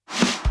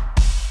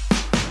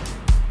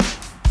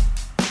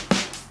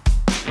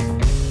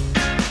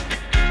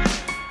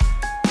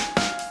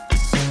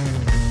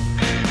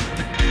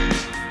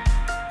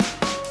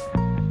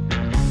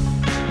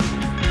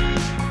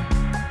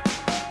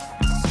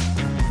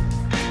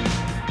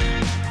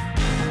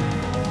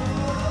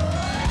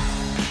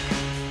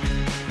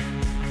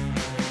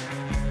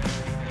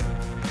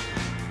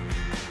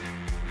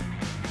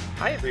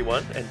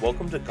everyone, and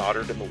welcome to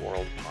Goddard in the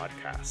World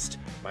podcast.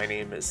 My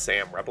name is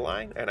Sam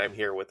Rebeline, and I'm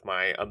here with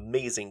my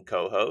amazing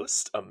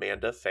co-host,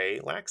 Amanda Faye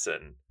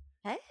Laxon.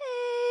 Hey!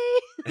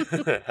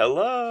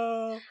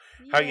 Hello!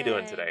 How are you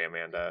doing Yay. today,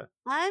 Amanda?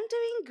 I'm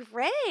doing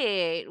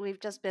great. We've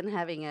just been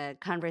having a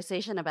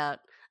conversation about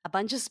a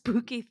bunch of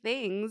spooky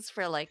things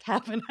for like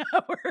half an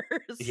hour,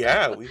 so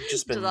Yeah, we've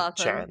just which is been awesome.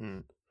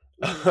 chatting.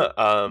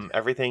 Mhm.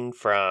 Everything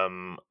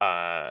from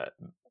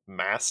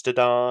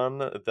Mastodon,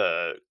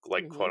 the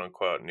quote Mhm.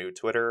 unquote new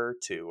Twitter,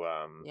 to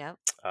Yep.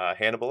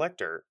 Hannibal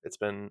Lecter. It's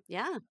been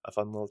Yeah. a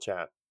fun little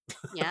chat.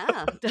 Yeah.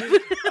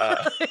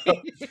 Uh,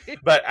 Definitely.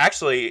 but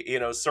actually,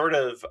 sort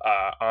of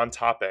on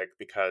topic,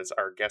 because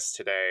our guest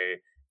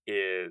today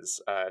is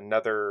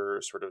another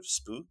sort of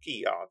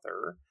spooky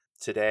author.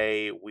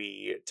 Today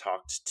we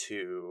talked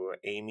to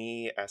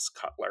Amy S.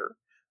 Cutler,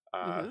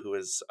 Mhm. who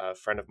is a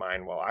friend of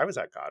mine while I was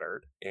at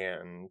Goddard,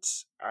 and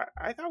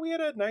I thought we had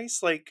a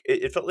nice,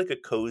 it felt like a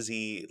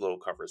cozy little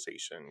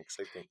conversation, because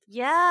I think her.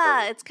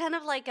 Yeah, it's kind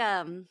of like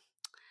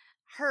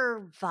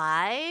her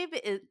vibe.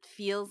 It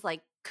feels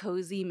like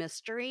cozy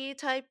mystery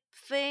type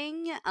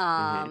thing.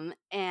 Mhm.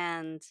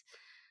 And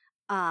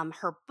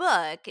her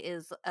book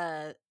is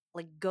a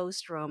like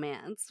ghost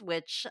romance,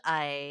 which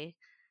I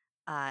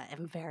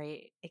am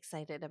very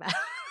excited about.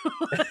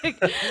 Like,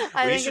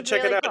 I We think should it's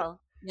check it really out.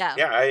 cool. Yeah.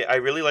 Yeah, I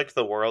really liked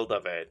the world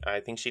of it. I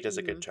think she does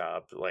a good Mhm.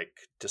 job,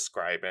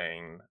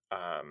 describing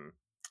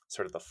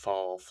sort of the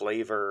fall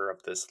flavor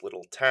of this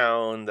little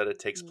town that it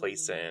takes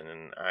place Mm. in,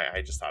 and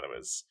I just thought it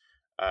was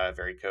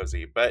very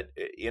cozy. But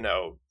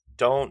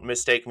don't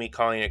mistake me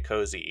calling it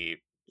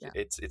cozy. Yeah.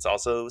 It's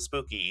also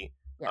spooky,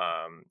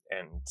 Yeah.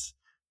 and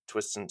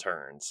twists and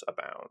turns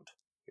abound.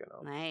 You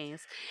know,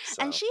 Nice.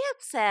 And so she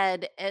had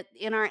said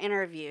in our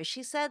interview,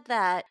 she said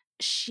that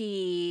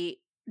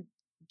she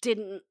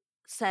didn't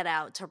set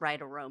out to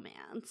write a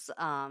romance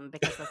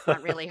because that's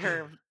not really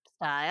her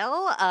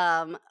style.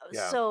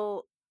 yeah.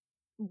 So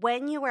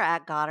when you were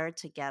at Goddard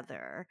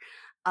together,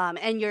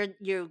 and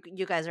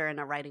you guys are in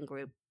a writing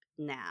group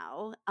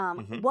now,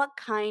 hmm what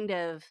kind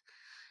of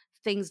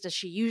things does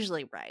she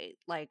usually write?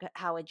 Like,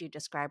 how would you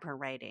describe her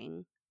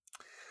writing?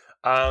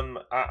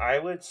 I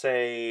would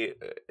say,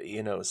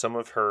 some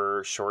of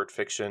her short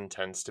fiction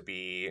tends to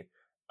be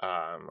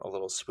a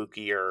little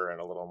spookier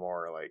and a little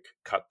more like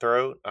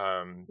cutthroat,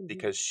 Mhm.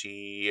 because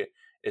she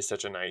is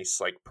such a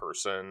nice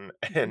person,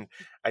 and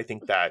I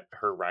think that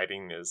her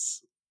writing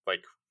is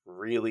like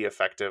really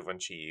effective when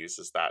she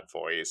uses that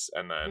voice,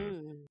 and then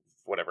Mm.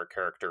 whatever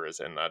character is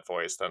in that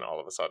voice, then all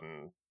of a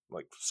sudden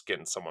like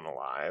skin someone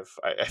alive.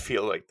 I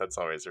feel like that's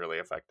always really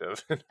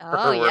effective in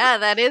Oh her work. yeah,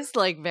 that is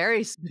like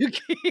very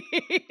spooky.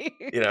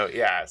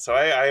 Yeah, so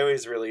I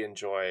always really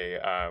enjoy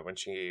when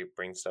she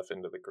brings stuff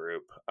into the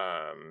group.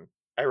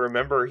 I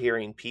remember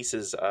hearing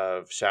pieces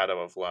of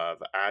Shadow of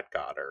Love at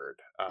Goddard,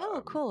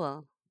 Oh,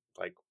 cool.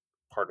 like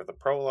part of the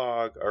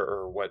prologue,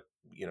 or what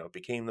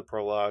became the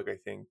prologue, I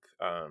think,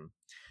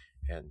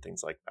 and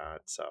things like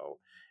that. So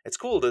it's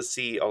cool to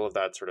see all of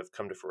that sort of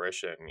come to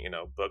fruition.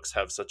 Books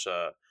have such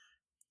a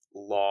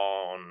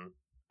long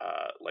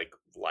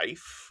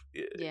life,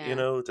 Yeah.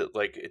 to just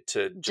to get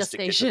to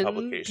Gestation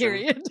publication.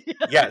 period.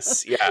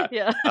 Yes, yeah.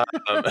 Yeah.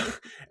 um,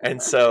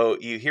 and so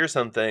you hear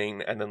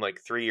something, and then like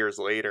 3 years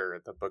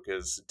later the book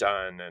is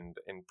done and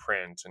in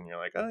print, and you're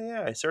like, oh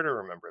yeah, I sort of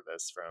remember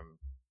this from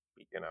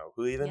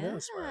who even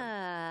knows when.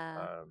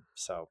 Yeah.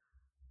 So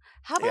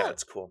How yeah, about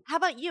it's cool. how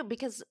about you?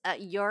 Because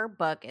your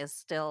book is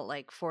still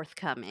like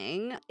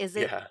forthcoming. Is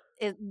it? Yeah.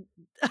 It.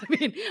 I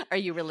mean, are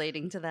you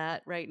relating to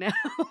that right now?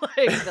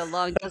 Like the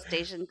long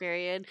gestation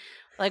period.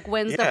 Like,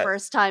 when's the Yeah.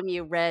 first time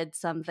you read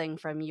something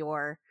from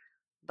your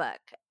book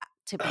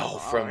to Oh, people or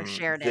from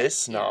shared it?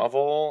 this Yeah.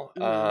 novel,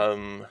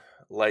 Hmm.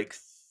 like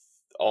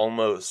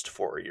almost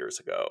 4 years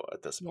ago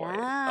at this point.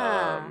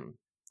 Yeah.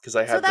 Because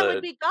I So had that would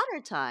the be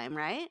Goddard time,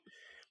 right?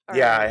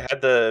 yeah, I Or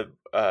had the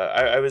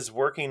I was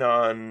working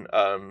on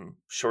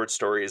short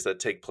stories that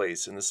take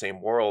place in the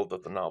same world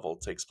that the novel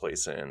takes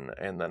place in,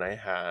 and then I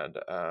had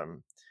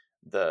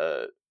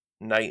the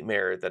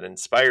nightmare that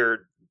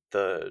inspired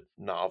the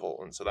novel,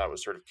 and so that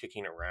was sort of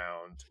kicking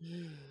around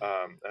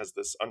Mm. as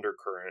this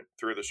undercurrent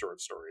through the short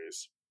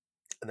stories,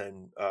 and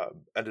then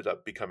ended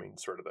up becoming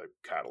sort of the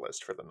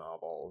catalyst for the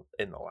novel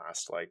in the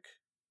last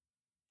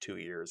 2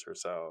 years or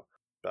so.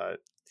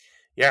 But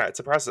yeah, it's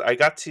a process. I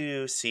got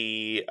to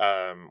see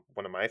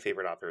one of my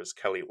favorite authors,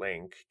 Kelly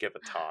Link, give a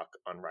talk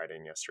on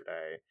writing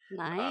yesterday.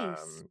 Nice.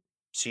 Um,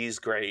 she's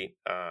great.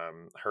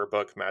 Her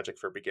book, Magic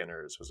for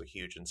Beginners, was a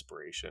huge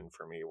inspiration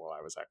for me while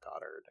I was at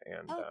Goddard.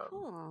 And Oh,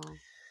 cool.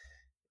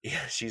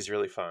 yeah, she's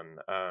really fun.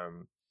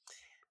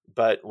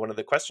 But one of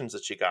the questions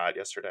that she got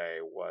yesterday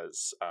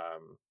was,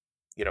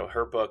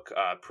 her book,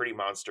 Pretty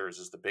Monsters,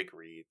 is the big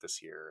read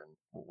this year. And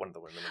one of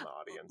the women in the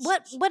audience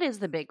What what is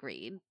the big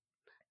read?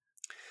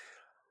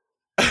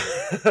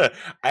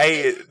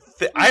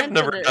 I've You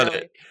never mentioned it done it.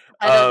 earlier.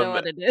 I don't know Um,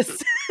 what it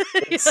is.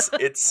 it's Yeah.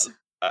 it's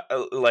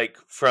like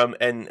from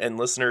and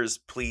listeners,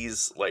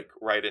 please like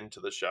write into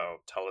the show,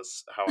 tell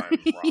us how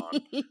I'm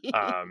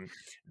wrong.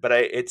 But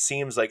it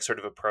seems like sort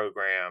of a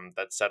program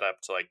that's set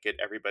up to like get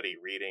everybody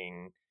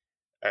reading,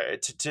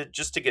 to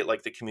just to get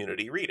like the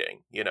community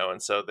reading,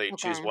 and so they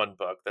choose Okay. one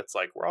book that's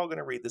like, we're all going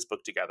to read this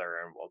book together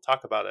and we'll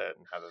talk about it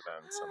and have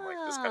events and like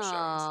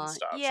discussions and Oh,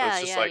 stuff. So yeah, it's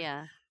just yeah, like,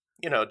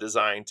 yeah.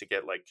 designed to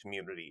get like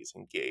communities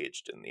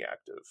engaged in the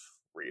act of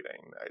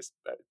reading.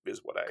 That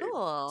is what I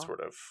Cool.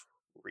 sort of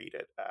read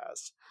it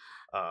as.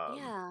 Um,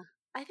 Yeah.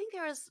 I think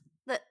there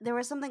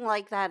was something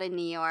like that in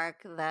New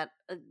York that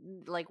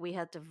like we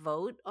had to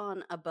vote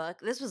on a book.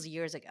 This was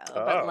years ago,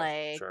 but oh,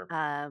 like sure.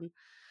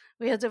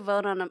 we had to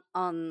vote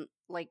on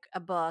like a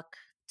book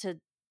to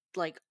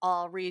like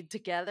all read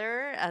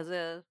together as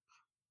a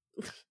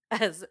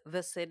as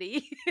the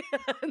city.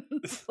 And,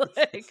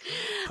 like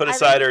Put I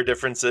aside think our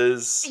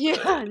differences,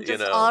 yeah, and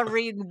just all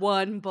read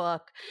one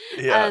book.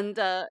 yeah. And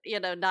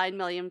 9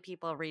 million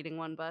people reading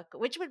one book,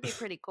 which would be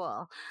pretty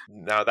cool.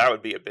 Now that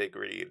would be a big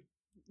read.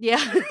 Yeah,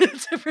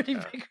 it's a pretty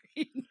Yeah. big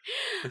read.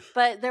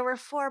 But there were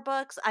 4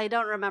 books. I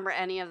don't remember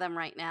any of them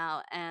right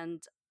now,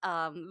 and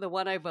the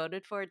one I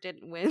voted for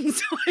didn't win,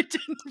 so I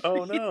didn't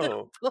Oh read the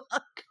no.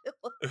 book.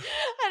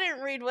 I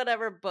didn't read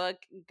whatever book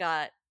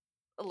got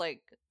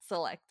like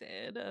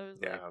selected. I was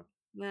like, Yeah.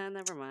 nah,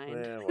 never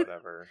mind.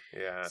 Whatever.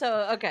 Yeah.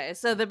 So okay,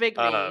 so the big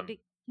Um. read,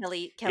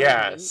 Kelly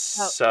Yeah. Link.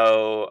 Oh,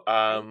 So. right?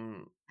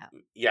 Oh,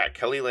 Yeah.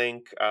 Kelly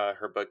Link.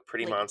 Her book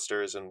 "Pretty Link.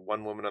 Monsters," and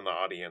one woman in the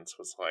audience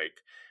was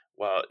like,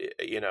 "Well,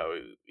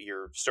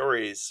 your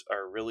stories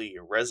are really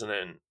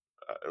resonant.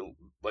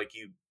 Like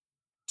you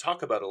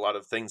talk about a lot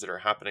of things that are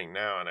happening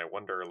now, and I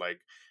wonder,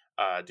 like,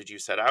 did you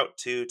set out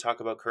to talk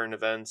about current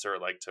events or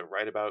like to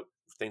write about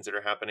things that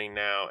are happening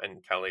now?"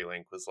 And Kelly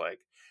Link was like,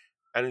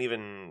 "I don't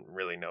even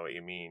really know what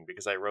you mean,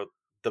 because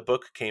the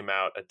book came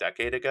out a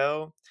decade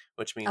ago,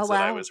 which Oh means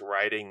that I wow. was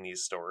writing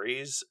these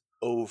stories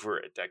over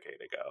a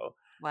decade ago.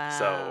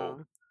 So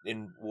Wow.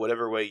 in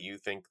whatever way you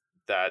think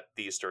that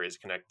these stories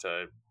connect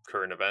to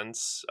current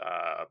events,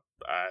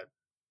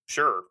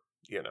 sure,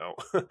 you know."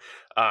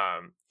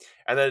 um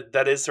and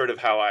that is sort of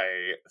how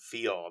I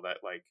feel, that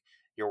like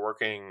you're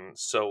working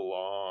so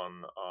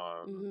long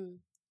on Mhm.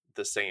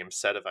 the same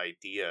set of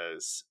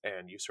ideas,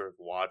 and you sort of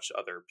watch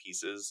other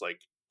pieces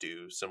like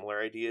do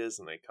similar ideas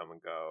and they come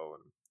and go,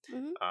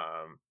 and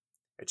Mhm.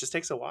 it just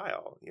takes a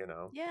while,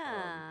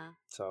 Yeah.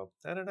 so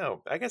I don't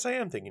know, I guess I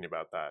am thinking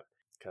about that,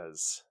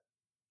 because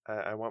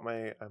I want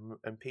I'm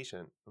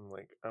impatient, I'm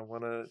like, I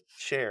want to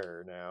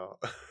share now.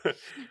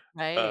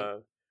 Right. uh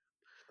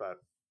but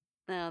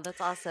No,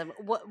 that's awesome.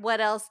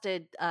 What else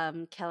did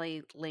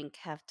Kelly Link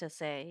have to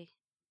say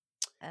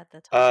at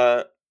the talk?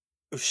 uh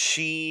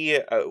She,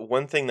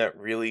 one thing that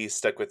really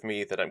stuck with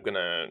me that I'm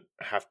gonna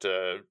have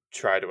to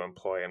try to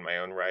employ in my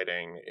own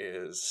writing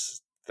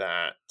is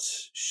that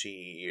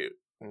she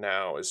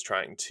now is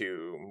trying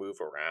to move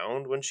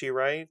around when she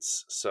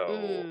writes. So,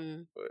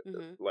 Mm.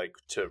 Mhm. like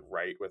to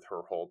write with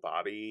her whole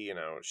body,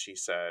 she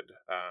said,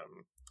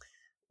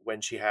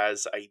 when she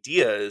has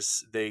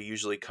ideas, they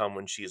usually come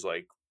when she's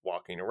like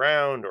walking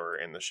around or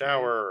in the Right.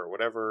 shower or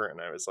whatever. And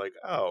I was like,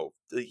 oh,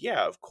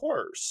 yeah, of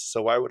course.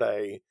 So why would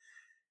I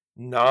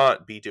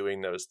not be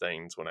doing those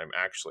things when I'm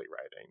actually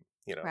writing?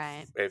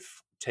 Right.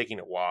 If taking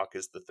a walk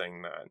is the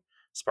thing that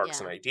sparks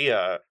an Yeah.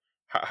 idea,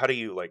 how do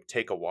you like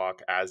take a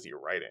walk as you're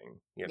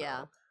writing?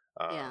 Yeah.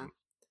 Yeah.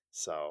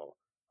 So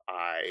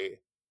I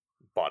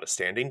bought a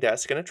standing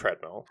desk and a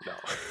treadmill. No.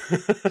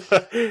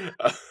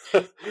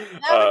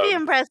 That would be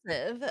um,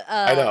 impressive.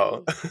 I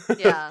know.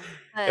 Yeah.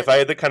 If But I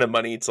had the kind of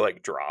money to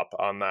like drop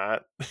on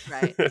that,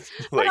 right. But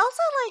like,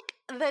 also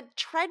like the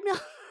treadmill,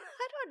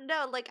 I don't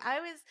know. Like I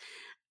was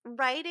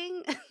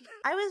writing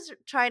I was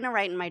trying to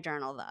write in my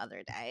journal the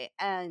other day,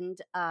 and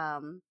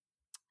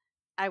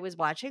I was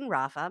watching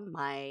Rafa,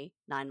 my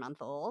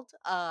 9-month-old,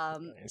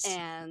 nice.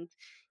 and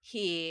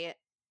he,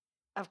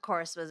 of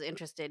course, was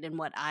interested in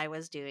what I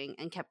was doing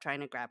and kept trying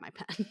to grab my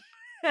pen.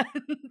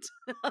 and,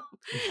 um,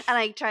 and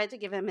I tried to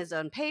give him his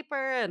own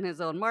paper and his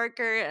own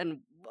marker and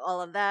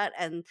all of that,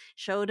 and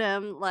showed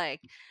him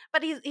like,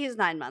 but he's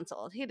 9 months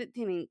old. He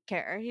didn't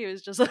care. He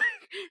was just like,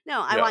 no,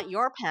 I Yeah. want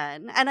your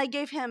pen, and I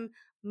gave him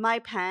my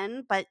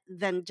pen, but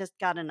then just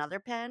got another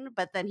pen.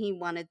 But then he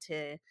wanted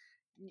to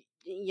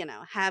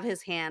have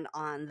his hand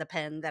on the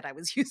pen that I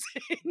was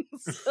using,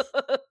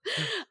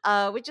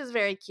 so, which is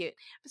very cute.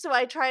 So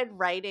I tried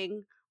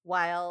writing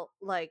while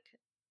like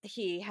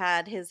he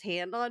had his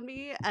hand on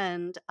me,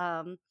 and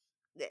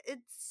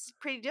it's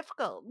pretty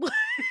difficult.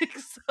 Like,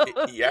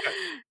 so Yeah.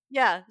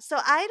 yeah, so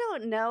I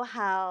don't know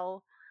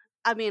how.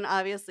 I mean,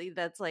 obviously,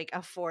 that's like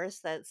a force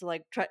that's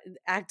like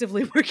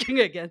actively working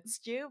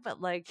against you,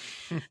 but like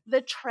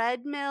the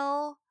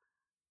treadmill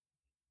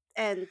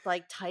and,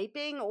 like,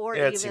 typing, or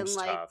Yeah, it even, seems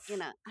like, tough.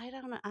 I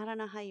don't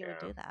know how you would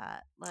Yeah. do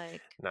that,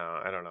 like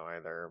No, I don't know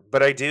either.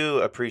 But I do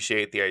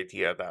appreciate the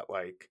idea that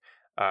like,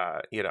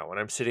 when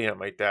I'm sitting at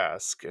my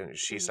desk, and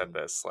she said mhm,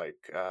 this, like,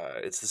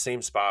 it's the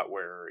same spot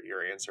where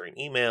you're answering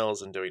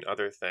emails and doing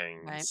other right,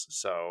 things.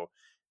 So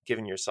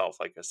giving yourself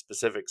like a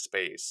specific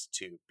space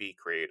to be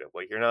creative.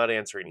 Like you're not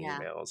answering Yeah,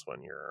 emails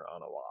when you're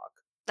on a walk.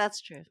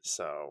 that's true.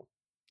 So,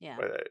 Yeah.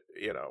 but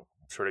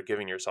sort of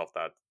giving yourself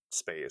that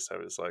space, I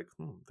was like,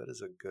 that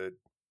is a good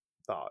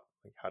thought.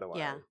 Like, how do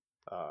Yeah.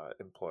 I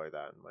employ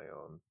that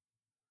in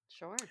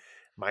Sure.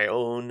 my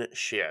own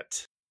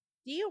shit?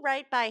 Do you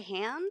write by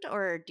hand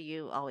or do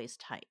you always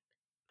type?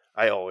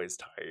 I always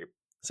type.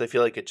 So I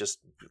feel like it just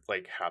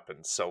like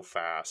happens so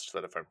fast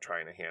that if I'm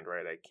trying to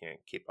handwrite, I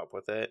can't keep up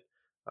with it.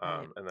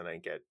 Right. And then I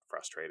get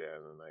frustrated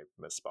and I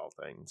misspell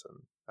things and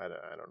I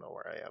don't know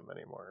where I am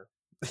anymore.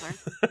 Sure.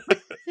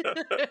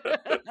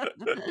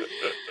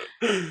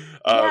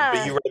 But Yeah,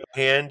 you write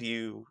by hand,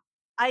 you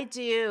I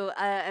do.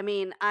 I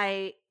mean,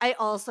 I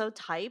also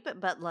type,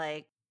 but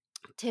like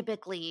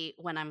typically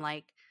when I'm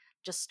like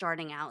just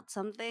starting out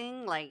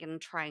something, like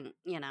and trying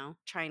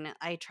to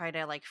I try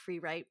to like free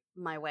write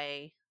my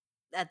way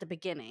at the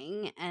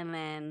beginning, and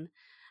then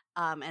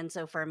and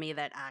so for me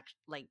that act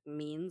like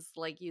means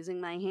like using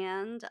my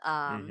hand.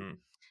 hmm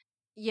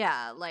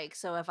Yeah, like,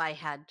 so if I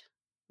had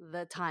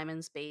the time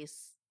and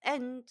space,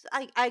 and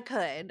I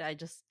could, I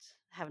just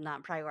have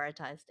not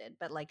prioritized it,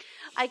 but, like,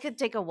 I could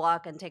take a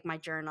walk and take my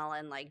journal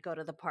and, like, go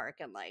to the park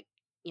and, like,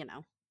 you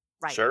know,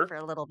 write Sure. for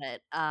a little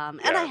bit,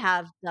 and I Yeah.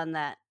 have done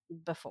that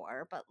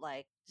before, but,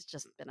 like, it's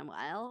just been a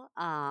while,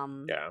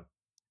 Yeah.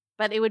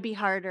 but it would be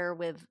harder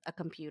with a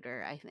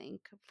computer, I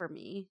think, for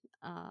me,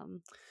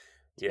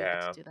 to be able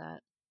to Yeah. do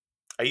that.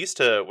 I used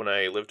to, when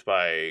I lived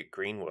by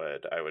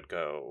Greenwood, I would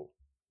go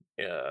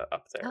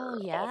up Oh,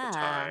 there all the yeah.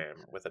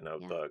 time with a Yeah,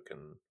 notebook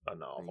and a nice.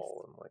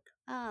 novel and like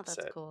Oh, that's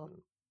sit. cool.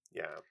 And,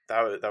 yeah,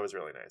 that was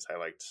really nice. I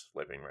liked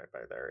living right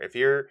by there. If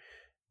you're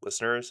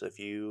listeners, if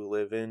you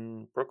live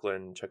in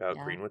Brooklyn, check out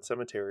Yeah. Greenwood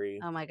Cemetery.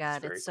 Oh my It's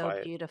god, very it's so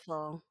quiet,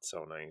 beautiful.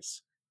 so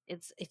nice.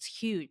 It's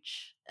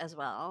huge as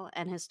well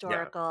and Yeah,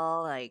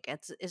 historical, like,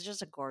 it's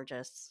just a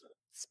gorgeous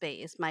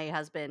space. My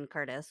husband,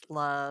 Curtis,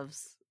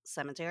 loves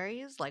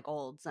cemeteries, like,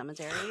 old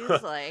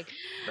cemeteries, like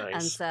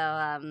and nice.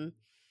 so,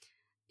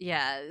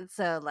 yeah,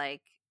 so,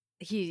 like,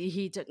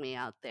 he took me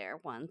out there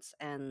once,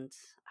 and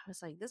I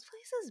was like, "This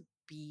place is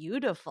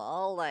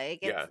beautiful," like,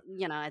 it's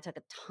Yeah, I took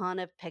a ton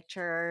of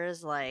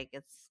pictures, like,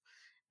 it's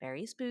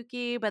very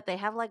spooky, but they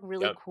have, like,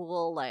 really yep,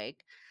 cool,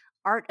 like,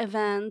 art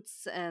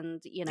events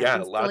and, yeah.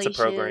 Lots of installations.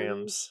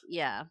 programs.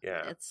 Yeah,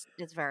 Yeah. it's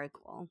very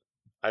cool.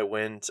 I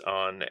went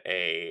on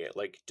a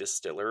like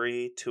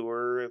distillery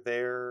tour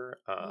there.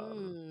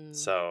 Mm.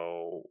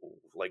 So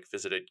like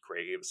visited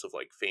graves of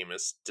like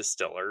famous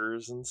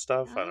distillers and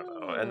stuff. I don't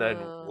know. And then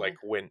Oh. like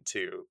went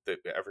to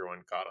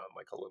everyone got on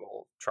like a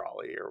little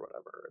trolley or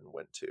whatever and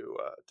went to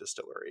a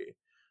distillery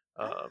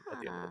at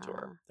the end of the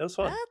tour. Ah, It was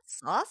fun.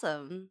 that's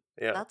awesome.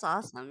 Yeah. That's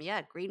awesome.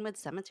 Yeah, Greenwood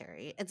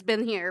Cemetery. It's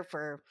been here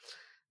for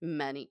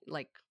many,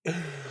 like,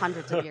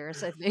 hundreds of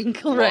years, I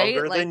think, right?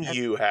 Longer Like, than that's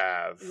you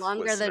have,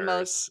 longer than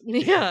most listeners.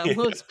 yeah,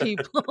 most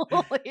people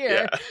Yeah.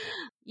 here.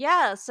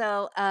 Yeah,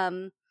 so,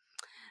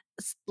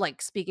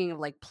 like, speaking of,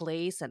 like,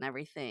 place and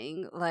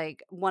everything,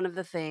 like, one of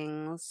the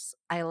things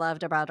I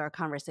loved about our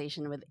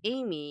conversation with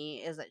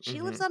Amy is that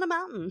she lives hmm on a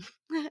mountain,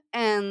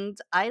 and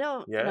I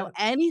don't know Yeah.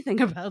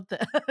 anything about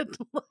that,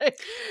 like,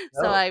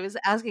 so No. I was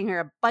asking her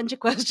a bunch of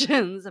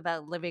questions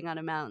about living on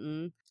a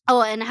mountain.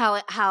 Oh, and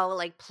how,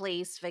 like,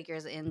 place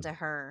figures into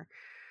her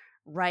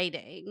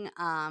writing,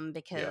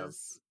 Yeah.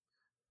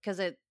 because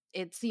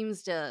it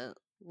seems to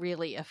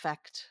really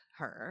affect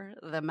her,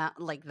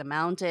 the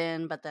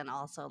mountain, but then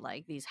also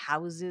like these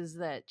houses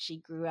that she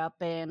grew up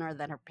in or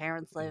that her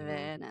parents live hmm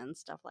in and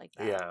stuff like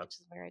that, Yeah. which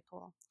is very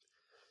cool.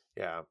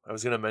 Yeah, I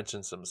was gonna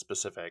mention some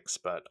specifics,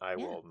 but I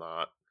Yeah. will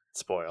not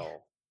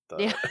spoil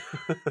Yeah. the.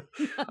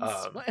 Not um,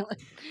 spoiling.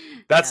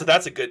 that's Yeah.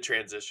 that's a good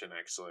transition,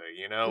 actually.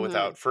 Mhm.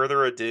 Without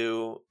further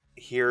ado,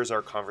 here's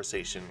our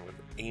conversation with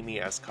Amy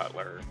S.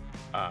 Cutler,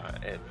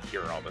 and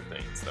here are all the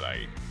things that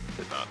I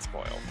did not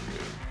spoil for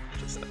you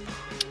just now.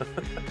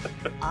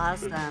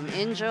 Awesome.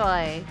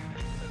 Enjoy.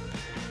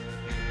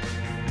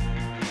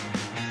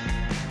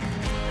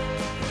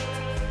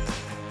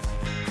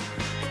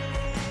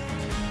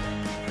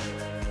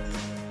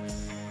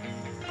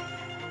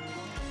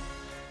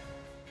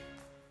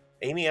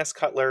 Amy S.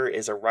 Cutler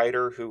is a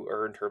writer who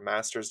earned her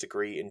master's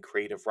degree in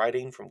creative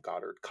writing from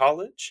Goddard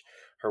College.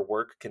 Her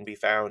work can be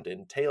found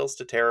in Tales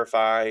to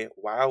Terrify,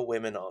 Wow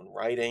Women on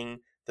Writing,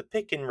 The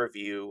Pick and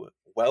Review,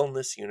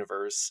 Wellness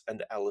Universe,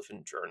 and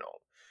Elephant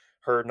Journal.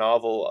 Her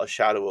novel A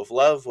Shadow of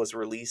Love was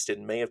released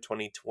in May of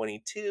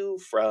 2022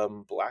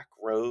 from Black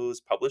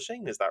Rose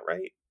Publishing. Is that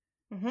right?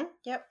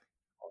 Yep.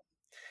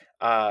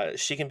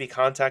 She can be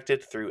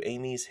contacted through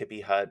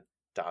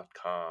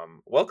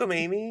amy'shippyhut.com. Welcome,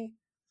 Amy.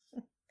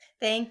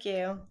 Thank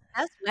you.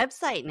 Best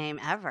website name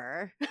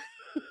ever.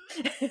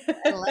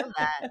 I love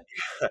that.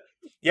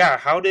 Yeah,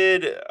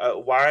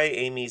 why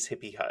Amy's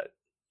Hippie Hut?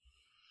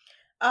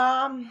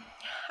 Um,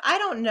 I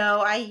don't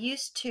know. I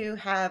used to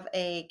have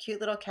a cute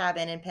little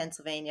cabin in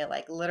Pennsylvania,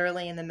 like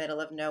literally in the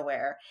middle of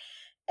nowhere.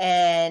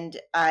 And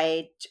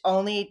I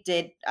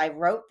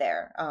wrote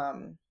there.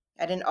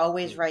 I didn't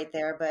always Mm. write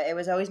there, but it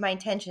was always my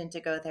intention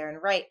to go there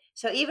and write.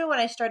 So even when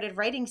I started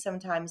writing,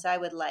 sometimes I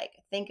would like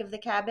think of the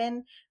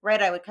cabin,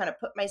 right? I would kind of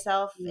put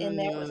myself in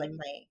there. It was like Mm.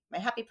 my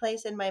happy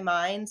place in my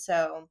mind.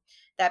 So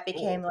that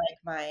became Cool. like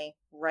my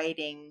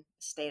writing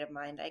state of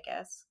mind, I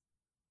guess.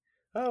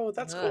 Oh,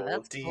 that's Oh, cool.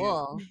 that's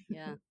cool.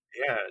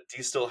 Yeah. Do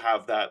you still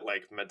have that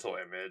like mental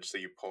image that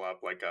you pull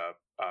up like a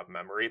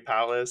memory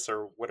palace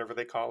or whatever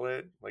they call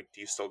it? Like,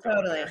 do you still go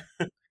in there? Totally.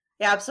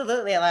 Yeah,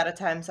 absolutely. A lot of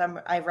times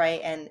I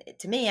write, and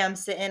to me I'm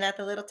sitting at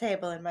the little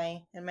table in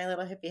my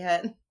little hippie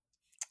hut.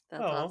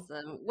 That's Oh,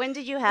 awesome. When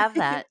did you have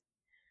that?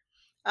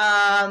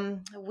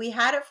 We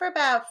had it for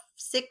about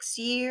 6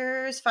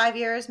 years, 5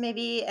 years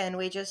maybe, and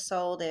we just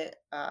sold it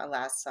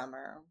last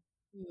summer,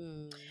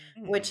 Hmm.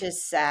 which hmm.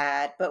 is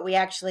sad. But we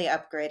actually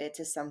upgraded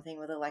to something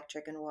with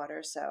electric and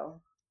water,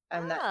 so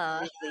I'm not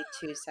Ah. really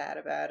too sad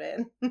about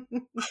it.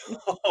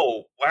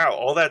 Oh, wow,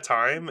 all that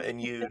time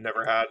and you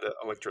never had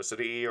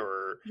electricity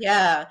or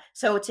Yeah.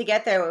 So to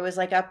get there, it was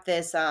like up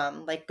this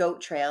like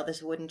goat trail,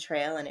 this wooden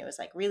trail, and it was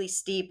like really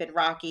steep and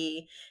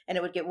rocky, and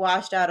it would get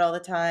washed out all the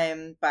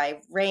time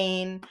by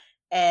rain.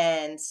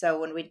 And so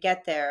when we'd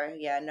get there,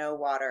 yeah, no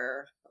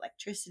water,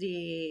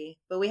 electricity,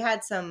 but we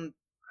had some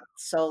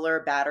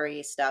solar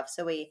battery stuff,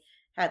 so we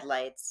had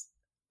lights.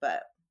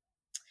 But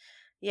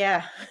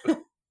yeah,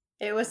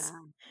 it was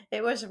Wow.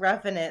 it was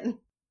roughing it.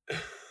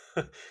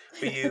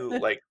 but you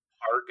like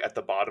park at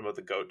the bottom of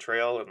the goat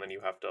trail and then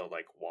you have to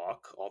like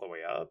walk all the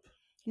way up?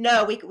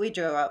 No, we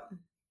drove up.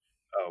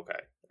 Oh, okay.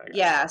 I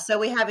Yeah, gotcha. so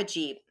we have a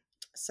Jeep.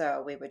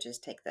 So we would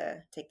just take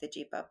the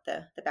Jeep up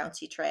the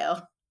bouncy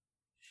trail.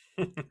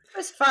 It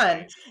was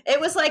fun. Nice. It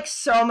was like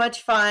so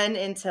much fun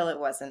until it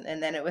wasn't,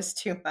 and then it was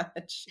too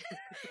much.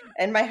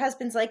 And my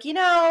husband's like,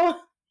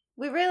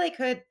 we really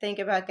could think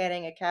about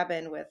getting a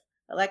cabin with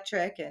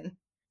electric and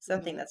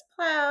something Mhm. that's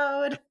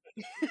plowed.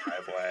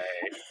 Driveway.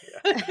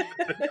 Yeah.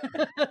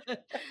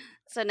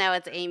 So now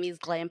it's Amy's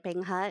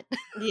glamping hut.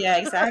 Yeah,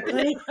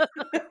 exactly.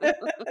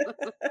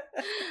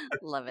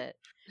 Love it.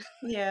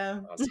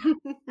 Yeah. Awesome.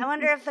 I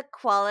wonder if the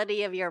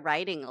quality of your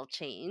writing will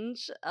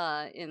change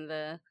in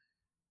the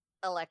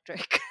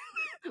electric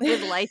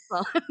with lights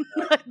on,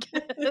 I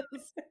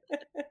guess.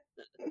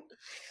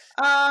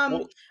 Um,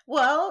 Well,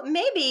 well,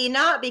 maybe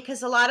not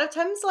because a lot of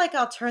times like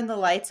I'll turn the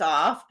lights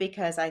off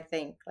because I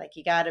think like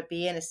you got to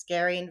be in a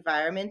scary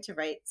environment to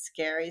write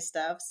scary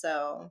stuff.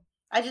 So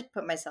I just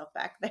put myself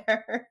back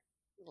there.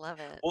 Love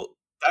it. Well,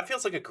 that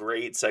feels like a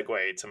great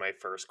segue to my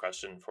first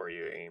question for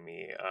you,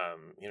 Amy.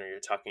 You're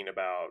talking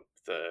about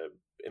the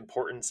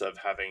importance of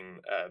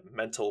having a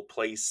mental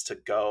place to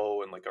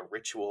go and like a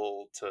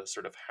ritual to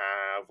sort of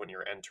have when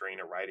you're entering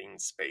a writing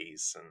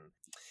space. And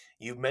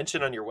you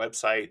mentioned on your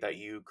website that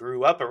you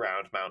grew up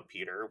around Mount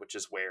Peter, which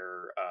is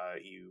where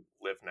you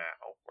live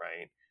now,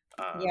 right?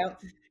 Um,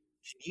 Yep.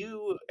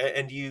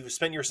 and you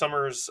spent your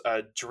summers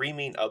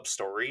dreaming up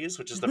stories,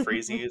 which is the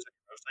phrase you use on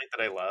your website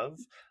that I love,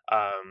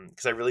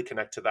 because I really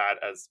connect to that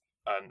as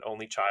an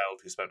only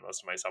child who spent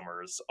most of my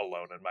summers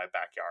alone in my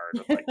backyard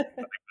and like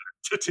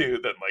to do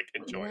than like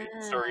enjoy Yeah,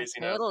 stories.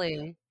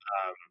 totally.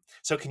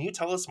 So can you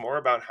tell us more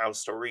about how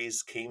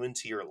stories came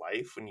into your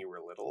life when you were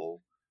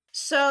little?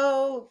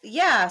 So,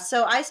 yeah,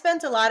 so I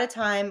spent a lot of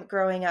time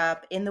growing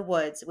up in the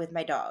woods with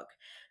my dog,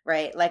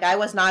 right? Like I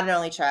was not an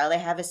only child. I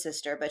have a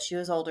sister, but she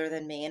was older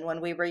than me. And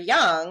when we were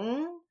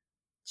young,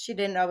 she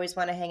didn't always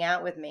want to hang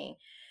out with me.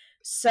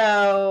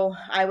 So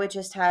I would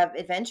just have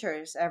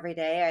adventures every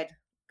day. I'd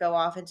go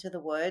off into the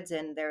woods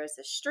and there was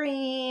a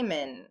stream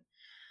and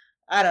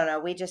I don't know,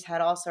 we just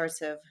had all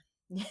sorts of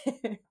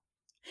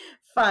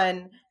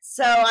fun.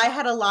 So I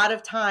had a lot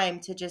of time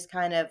to just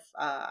kind of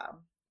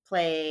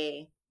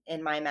play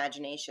in my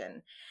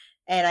imagination.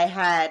 And I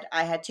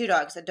had two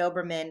dogs, a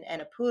Doberman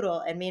and a poodle,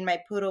 and me and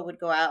my poodle would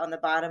go out on the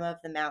bottom of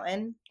the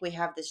mountain. We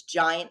have this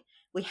giant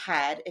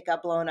it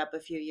got blown up a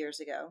few years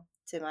ago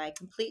to my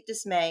complete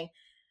dismay. It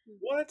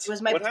What?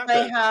 was my What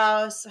happened?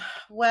 playhouse.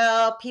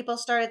 Well, people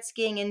started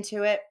skiing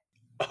into it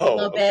a Oh,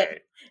 little bit.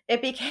 okay.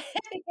 It became,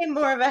 it became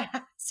more of a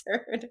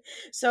hazard.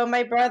 So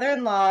my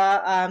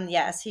brother-in-law,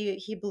 yes,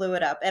 he blew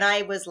it up, and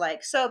I was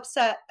like so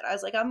upset. I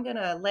was like, I'm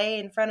gonna lay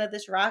in front of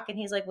this rock, and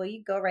he's like, well,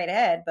 you go right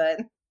ahead, but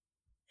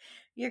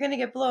you're gonna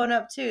get blown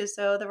up too.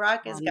 So the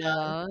rock Oh is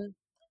gone. no.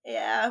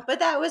 Yeah, but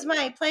that was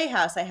my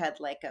playhouse. I had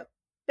like a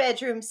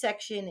bedroom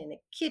section and a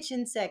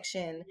kitchen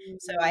section,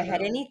 so I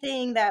had Mm,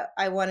 anything that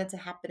I wanted to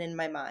happen in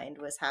my mind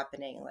was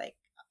happening like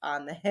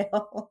on the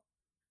hill.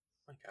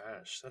 Oh my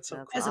gosh, that's so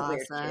that's As a cool.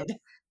 weird awesome. kid.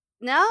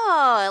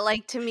 No,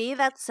 like to me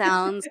that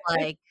sounds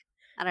like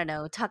I don't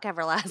know, Tuck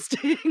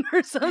Everlasting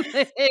or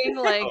something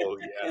Oh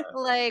yeah.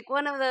 like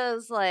one of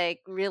those like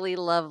really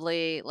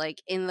lovely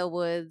like in the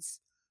woods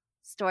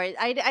stories.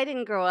 I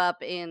didn't grow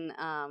up in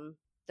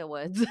the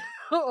woods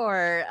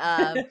or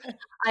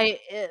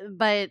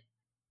but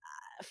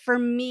for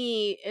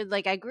me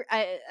like I grew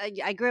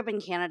up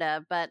in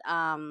Canada, but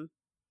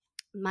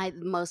my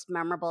most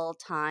memorable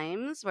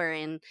times were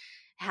in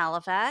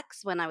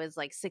Halifax when I was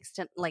like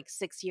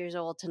 6 years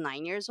old to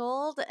 9 years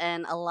old,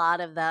 and a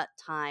lot of that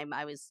time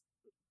I was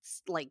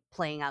like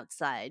playing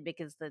outside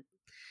because the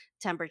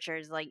temperature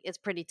is like it's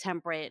pretty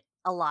temperate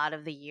a lot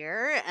of the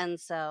year, and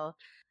so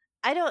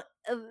I don't.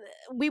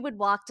 We would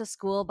walk to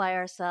school by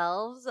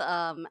ourselves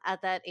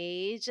at that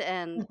age,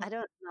 and I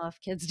don't know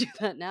if kids do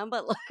that now,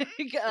 but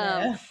like,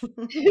 Yeah.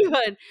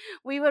 but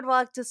we would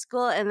walk to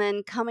school, and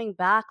then coming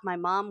back, my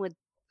mom would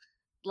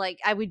like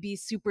I would be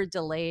super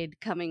delayed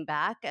coming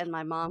back, and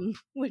my mom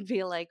would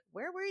be like,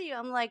 "Where were you?"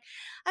 I'm like,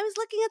 "I was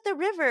looking at the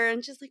river,"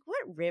 and she's like,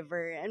 "What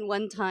river?" And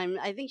one time,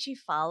 I think she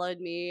followed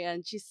me,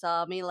 and she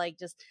saw me like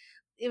just.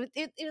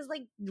 It was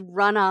like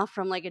runoff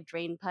from like a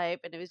drain pipe,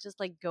 and it was just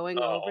like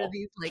going over Oh.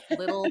 these like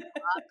little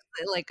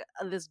like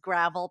this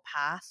gravel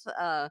path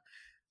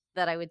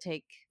that I would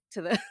take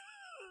to the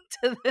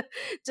to the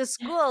to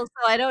school.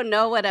 So I don't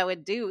know what I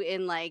would do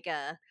in like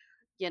a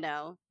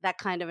that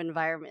kind of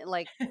environment.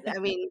 Like I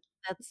mean,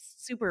 that's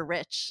super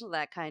rich,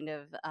 that kind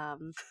of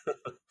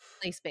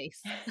play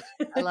space.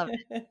 I love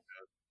it.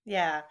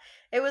 Yeah,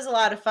 it was a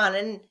lot of fun,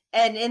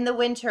 and in the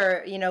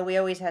winter, we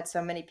always had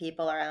so many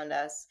people around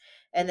us,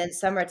 and then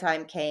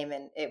summertime came,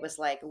 and it was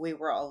like we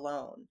were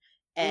alone,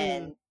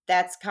 Mm. and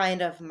that's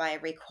kind of my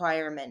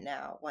requirement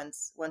now.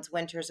 Once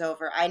winter's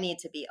over, I need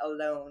to be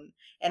alone,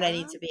 and I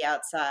need Oh, to be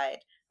outside.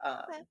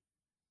 okay.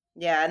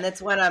 Yeah, and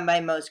that's when I'm my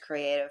most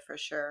creative for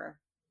sure.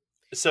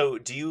 So,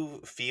 do you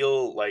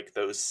feel like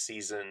those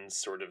seasons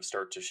sort of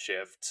start to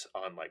shift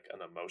on like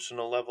an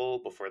emotional level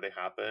before they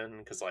happen?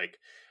 Because, like,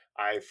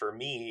 for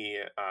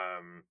me,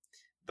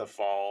 the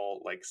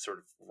fall, like, sort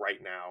of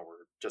right now,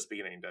 we're just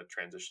beginning to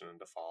transition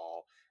into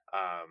fall,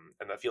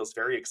 and that feels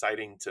very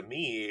exciting to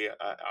me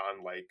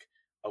on like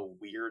a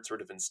weird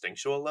sort of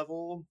instinctual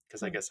level.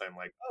 Because I Hmm. guess I'm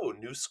like, oh,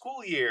 new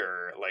school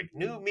year, like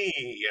new Mhm. me,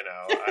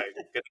 I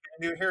get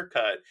a new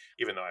haircut,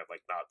 even though I'm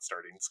like not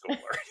starting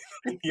school or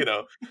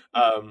anything.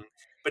 Um,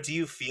 but do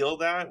you feel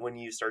that when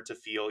you start to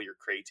feel your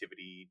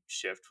creativity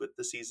shift with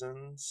the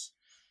seasons?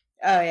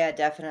 Oh yeah,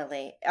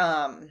 definitely.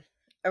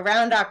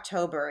 Around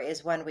October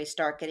is when we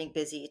start getting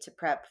busy to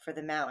prep for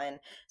the mountain.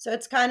 So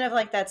it's kind of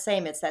like that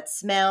same. It's that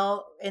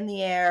smell in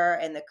the air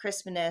and the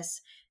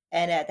crispness,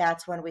 and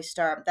that's when we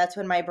start. That's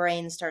when my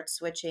brain starts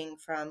switching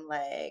from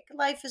like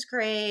life is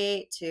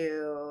great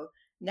to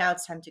now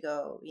it's time to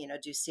go.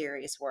 Do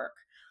serious work.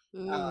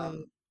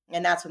 Mm. Um,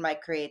 and that's when my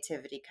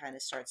creativity kind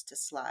of starts to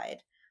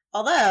slide.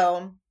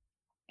 Although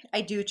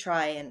I do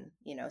try and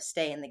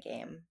stay in the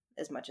game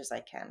as much as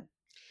I can.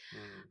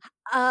 Mm.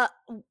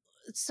 W-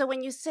 so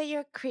when you say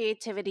your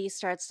creativity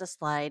starts to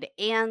slide,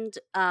 and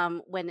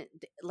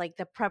like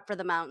the prep for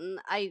the mountain,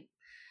 I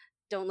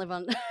don't live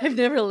on. I've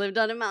never lived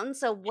on a mountain.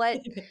 So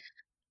what?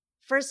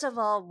 First of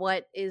all,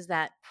 what is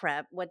that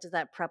prep? What does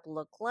that prep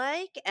look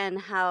like, and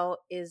how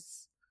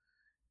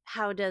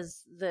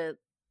does the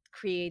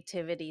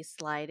creativity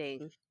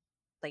sliding,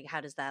 like,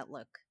 how does that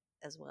look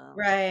as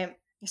well? Right.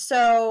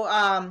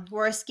 So,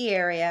 we're a ski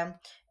area,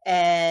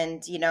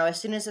 and as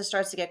soon as it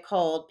starts to get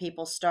cold,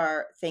 people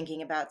start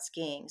thinking about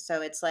skiing.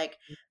 So it's like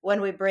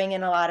when we bring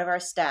in a lot of our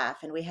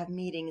staff, and we have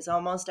meetings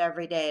almost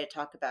every day to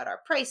talk about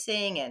our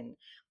pricing and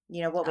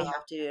what we Oh,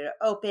 have to do to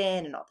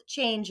open and all the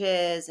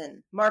changes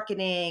and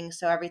marketing.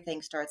 So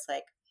everything starts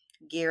like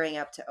gearing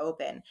up to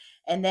open,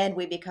 and then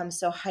we become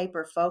so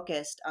hyper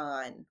focused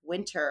on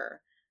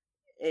winter.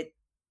 It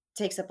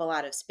takes up a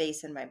lot of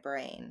space in my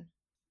brain.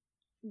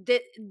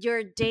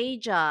 your day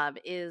job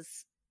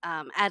is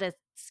at a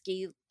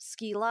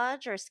ski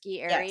lodge or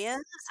ski area.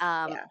 Yes.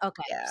 Yeah.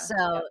 Okay, Yeah.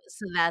 so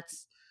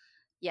that's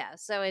yeah.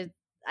 So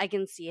I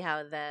can see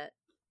how the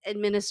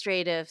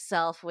administrative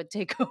self would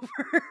take over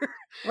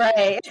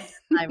Right.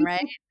 time,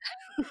 right?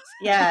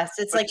 Yes,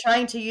 it's But like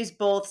trying to use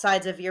both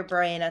sides of your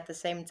brain at the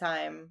same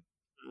time.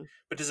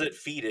 but does it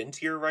feed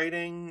into your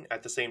writing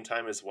at the same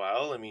time as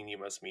well? I mean, you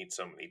must meet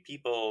so many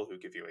people who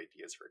give you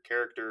ideas for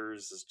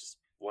characters. Is just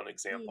one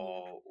Mm.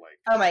 example. Like,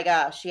 Oh my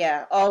gosh,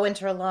 yeah, all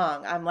winter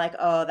long. I'm like,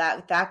 "Oh,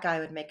 that guy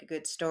would make a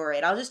good story."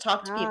 And I'll just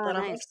talk to people Oh, and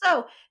I'm like, nice.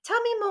 "So,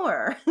 tell me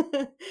more."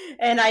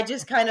 And I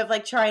just kind of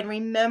like try and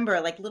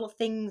remember like little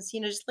things,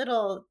 just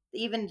little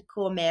even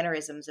cool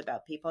mannerisms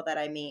about people that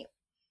I meet.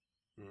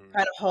 mm.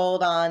 Kind of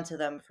hold on to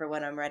them for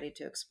when I'm ready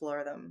to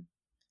explore them.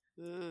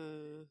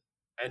 Mm,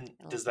 And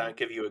I love does that. that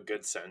give you a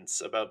good sense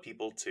about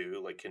people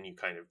too? Like, can you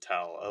kind of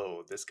tell,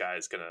 oh, this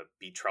guy's gonna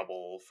be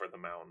trouble for the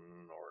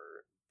mountain,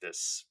 or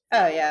this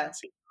Oh woman yeah.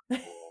 seems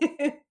cool?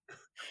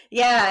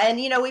 Yeah, and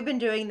we've been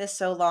doing this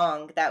so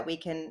long that we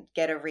can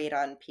get a read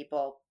on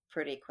people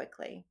pretty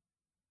quickly.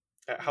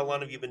 How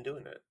long have you Mm. been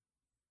doing it?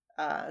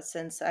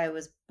 Since I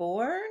was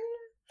born.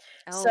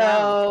 Oh,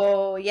 wow.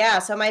 So yeah,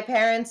 so my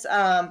parents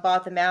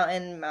bought the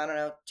mountain, I don't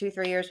know, 2,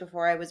 3 years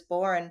before I was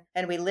born,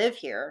 and we live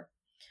here.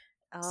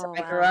 So Oh,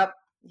 I grew wow. up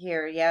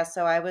here. Yeah,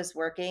 so I was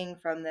working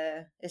from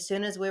the as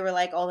soon as we were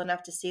like old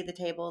enough to see the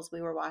tables,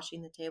 we were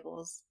washing the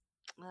tables.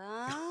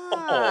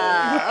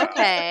 Oh, Ah,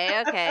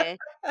 okay, okay.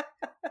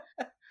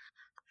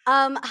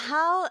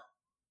 How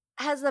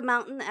has the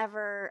mountain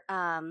ever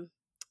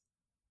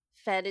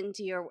fed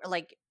into your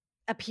like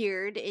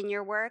appeared in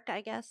your work,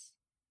 I guess?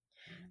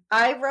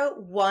 I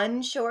wrote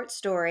one short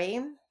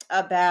story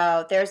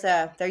about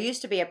there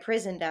used to be a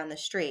prison down the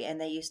street, and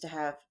they used to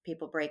have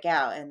people break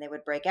out, and they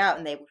would break out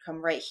and they would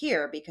come right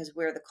here because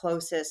we're the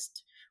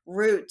closest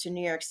route to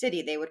New York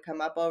City. They would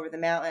come up over the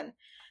mountain.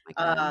 My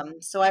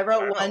God. So I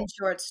wrote one Wow.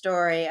 short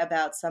story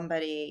about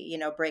somebody,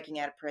 breaking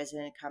out of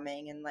prison and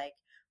coming and like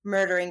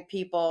murdering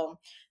people.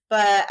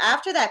 But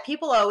after that,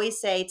 people always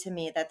say to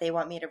me that they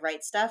want me to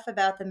write stuff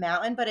about the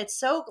mountain, but it's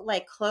so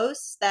like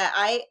close that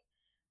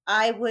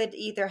I would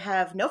either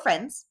have no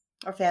friends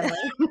or family,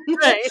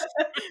 Right.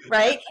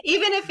 right?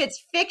 Even if it's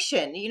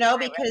fiction, Right.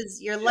 because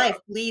your Yeah. life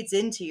bleeds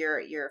into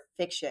your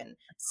fiction.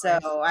 So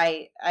course.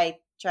 I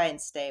try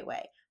and stay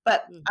away.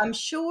 But Mhm. I'm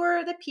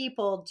sure the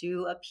people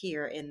do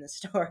appear in the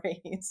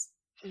stories.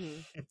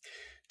 Mhm.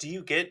 Do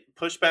you get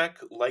pushback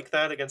like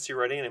that against your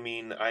writing? I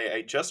mean,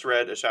 I just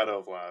read A Shadow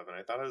of Love and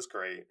I thought it was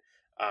great.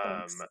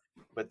 Thanks.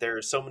 But there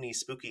are so many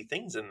spooky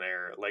things in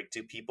there. Like,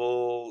 do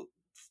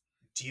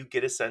you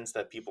get a sense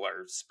that people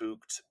are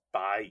spooked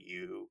by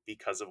you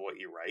because of what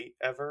you write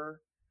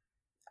ever?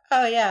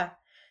 Oh yeah.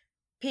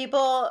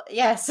 People,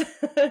 yes.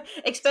 Tell me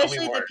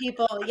Especially more. the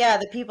people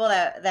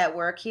that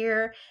work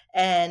here.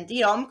 And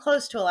I'm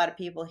close to a lot of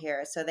people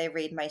here, so they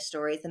read my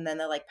stories and then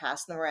they like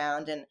pass them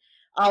around, and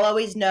I'll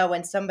always know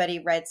when somebody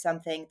read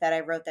something that I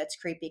wrote that's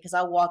creepy because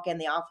I'll walk in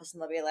the office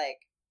and they'll be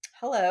like,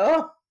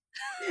 "Hello."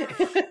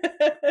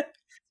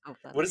 So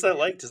What is funny. that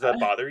like? Does that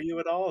bother you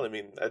at all? I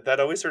mean, that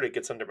always sort of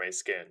gets under my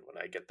skin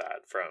when I get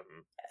that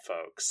from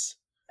folks.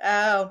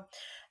 Oh,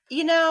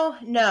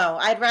 no.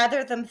 I'd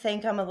rather them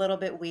think I'm a little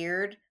bit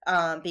weird,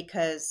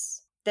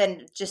 because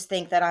then just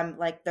think that I'm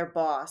like their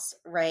boss,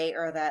 right?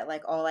 Or that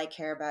like all I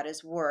care about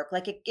is work.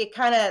 Like it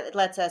kind of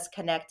lets us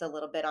connect a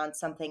little bit on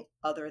something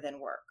other than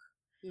work.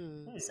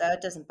 Mm. So Hmm.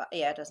 it doesn't,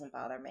 it doesn't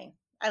bother me.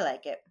 I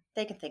like it.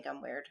 They can think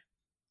I'm weird.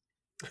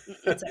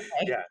 It's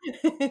Yeah,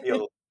 okay.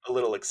 feel a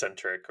little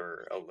eccentric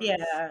or aloof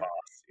Yeah,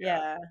 boss.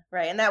 yeah,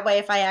 right. And that way,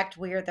 if I act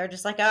weird, they're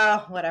just like,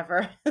 oh,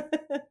 whatever.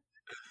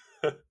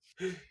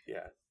 Yeah.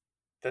 Yeah.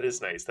 That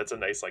is nice. That's a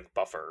nice like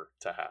buffer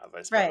to have,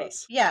 I Right.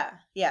 suppose. Yeah.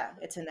 Yeah.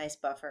 It's a nice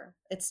buffer.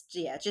 It's,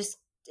 yeah, just,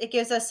 it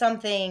gives us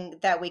something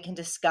that we can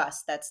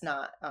discuss that's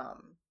not,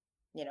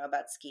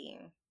 about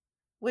skiing,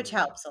 which Mm.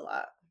 helps a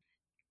lot.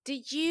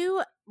 Did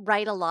you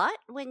write a lot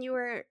when you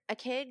were a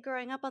kid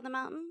growing up on the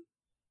mountain?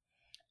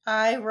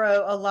 I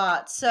wrote a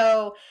lot.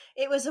 So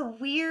it was a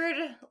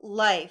weird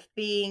life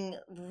being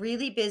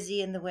really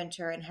busy in the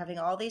winter and having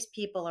all these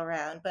people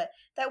around, but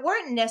that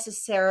weren't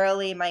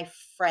necessarily my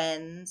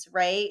friends,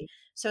 right?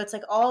 So it's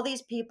like all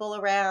these people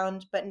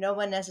around, but no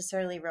one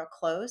necessarily real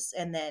close.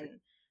 And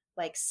then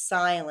like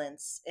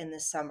silence in the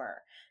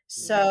summer. Mm.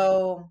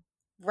 So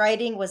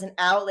writing was an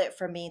outlet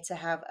for me to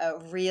have a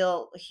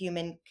real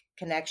human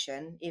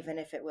connection, even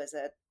if it was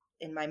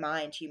in my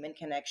mind, human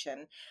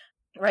connection,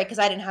 right? Because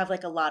I didn't have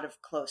like a lot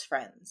of close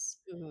friends.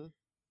 Mm-hmm.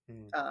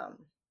 Mm. um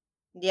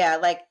yeah,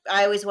 like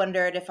I always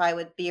wondered if I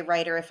would be a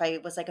writer if I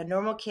was like a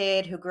normal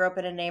kid who grew up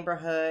in a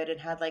neighborhood and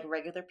had like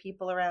regular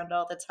people around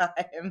all the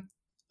time.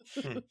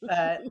 Hmm.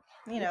 But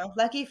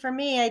lucky for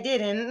me, I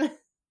didn't.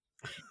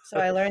 So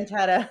I learned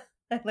how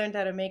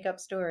to make up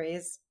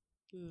stories.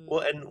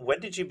 Well, Mm. and when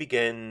did you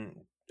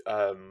begin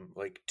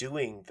like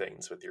doing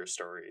things with your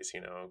stories,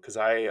 Because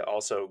I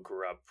also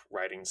grew up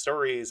writing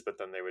stories, but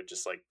then they would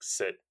just like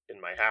sit in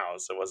my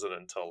house. It wasn't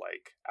until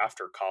like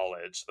after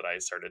college that I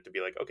started to be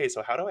like, okay,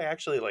 so how do I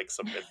actually like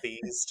submit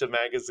these to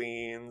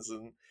magazines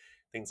and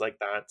things like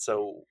that?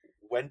 So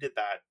when did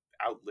that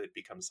outlet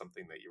become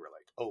something that you were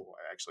like, oh,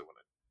 I actually want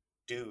to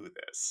do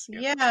this?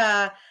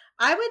 Yeah,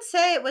 I would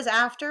say it was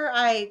after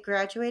I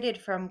graduated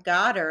from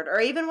Goddard, or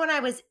even when I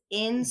was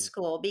in Hmm.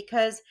 school,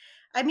 because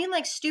I mean,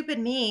 like, stupid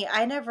me,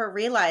 I never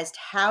realized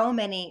how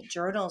many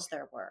journals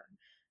there were,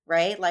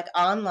 right? Like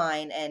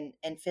online and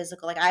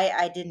physical. Like,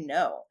 I didn't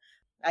know.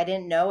 I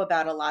didn't know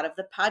about a lot of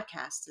the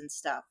podcasts and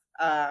stuff.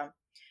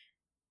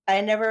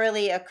 It never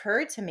really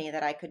occurred to me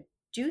that I could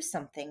do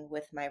something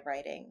with my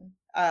writing.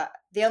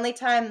 The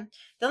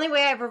only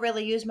way I ever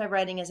really use my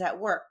writing is at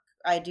work.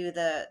 I do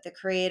the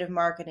creative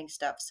marketing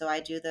stuff, so I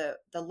do the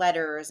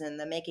letters and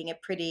the making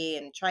it pretty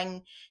and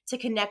trying to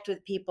connect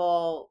with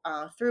people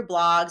through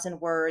blogs and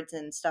words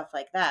and stuff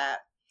like that.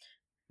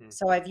 Hmm.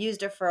 So I've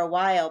used it for a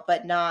while,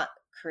 but not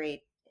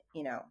create,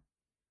 you know,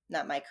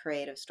 not my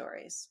creative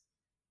stories.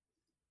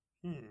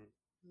 Hmm.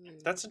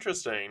 Mm. That's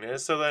interesting.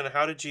 So then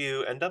how did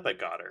you end up at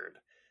Goddard?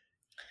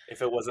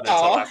 If it wasn't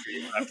until Oh, after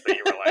you left that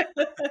you were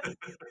like,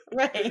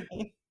 right.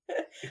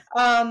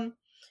 Um,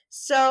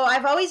 so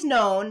I've always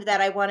known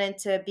that I wanted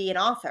to be an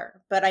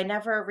author, but I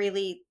never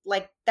really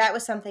like that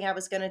was something I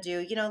was going to do,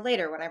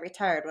 later when I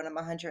retired, when I'm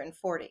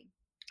 140,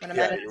 when I'm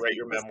out yeah, of you this write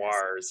your business,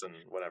 memoirs and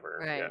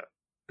whatever. Yeah. Right.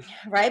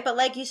 right? But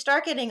like you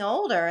start getting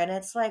older, and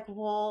it's like,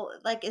 well,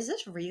 like, is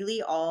this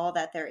really all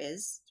that there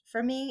is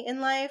for me in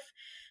life?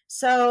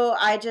 So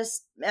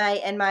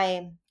and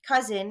my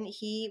cousin,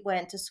 he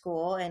went to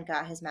school and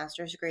got his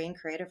master's degree in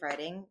creative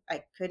writing.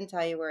 I couldn't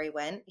tell you where he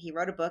went. He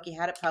wrote a book, he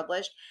had it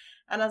published.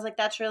 And I was like,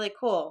 that's really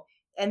cool.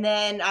 And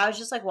then I was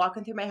just like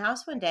walking through my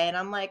house one day and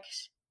I'm like,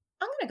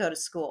 I'm going to go to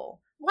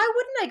school. Why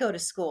wouldn't I go to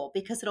school?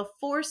 Because it'll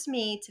force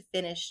me to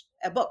finish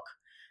a book,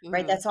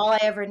 right? That's all I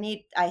ever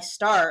need. I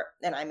start,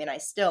 and I mean,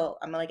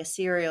 I'm like a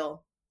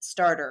serial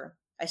starter.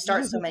 I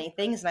start so many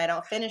things and I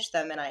don't finish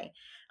them, and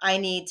I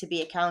need to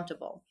be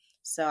accountable.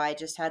 So I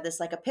just had this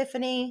like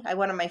epiphany. I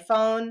went on my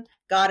phone.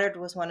 Goddard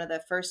was one of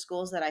the first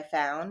schools that I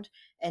found.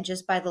 And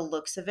just by the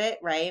looks of it,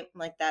 right?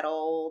 Like that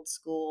old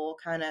school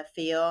kind of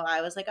feel,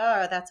 I was like,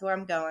 oh, that's where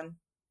I'm going.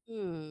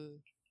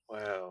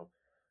 Wow.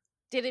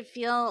 Did it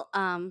feel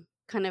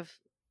kind of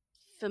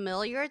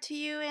familiar to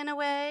you in a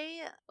way?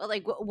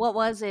 Like what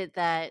was it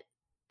that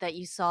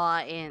you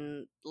saw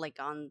in like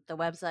on the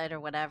website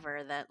or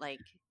whatever that like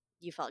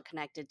you felt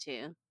connected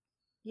to?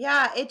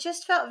 Yeah, it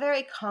just felt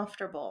very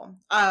comfortable.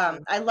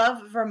 Mm. I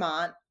love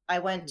Vermont. I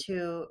went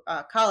to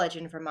college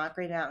in Vermont,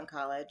 Green Mountain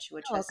College,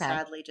 which Oh, has okay.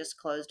 sadly just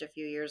closed a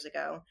few years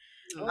ago.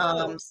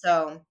 Oh.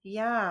 So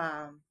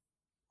yeah,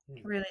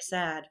 really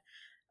sad.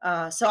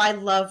 So I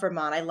love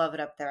Vermont. I love it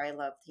up there. I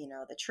love,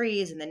 the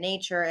trees and the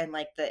nature and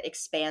like the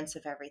expanse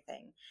of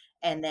everything.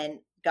 And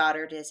then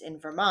Goddard is in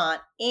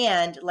Vermont,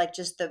 and like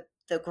just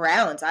the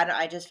grounds.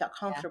 I just felt Yeah.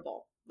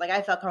 comfortable. Like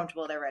I felt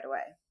comfortable there right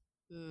away.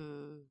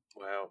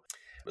 Wow.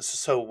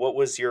 So what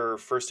was your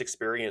first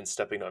experience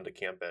stepping onto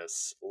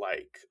campus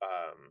like?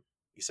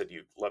 You said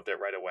you loved it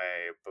right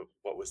away, but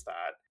what was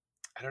that?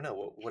 I don't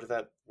know. What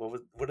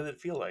did it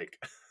feel like?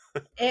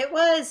 It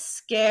was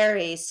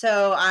scary.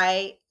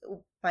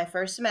 My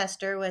first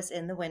semester was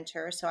in the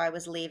winter, so I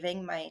was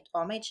leaving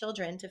all my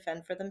children to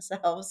fend for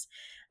themselves,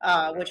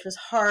 which was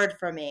hard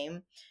for me.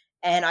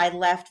 And I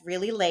left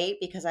really late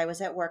because I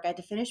was at work. I had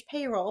to finish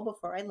payroll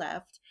before I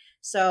left.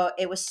 So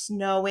it was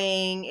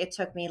snowing. It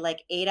took me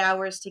like 8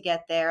 hours to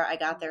get there. I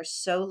got there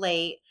so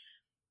late,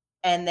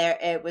 and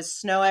it was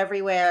snow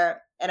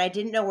everywhere, and I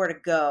didn't know where to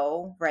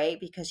go, right?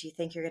 Because you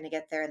think you're going to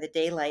get there in the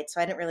daylight.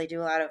 So I didn't really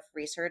do a lot of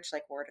research,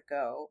 like where to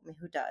go. I mean,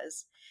 who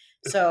does?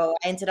 So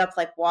I ended up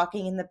like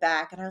walking in the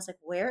back, and I was like,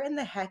 where in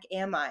the heck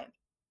am I?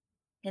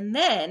 And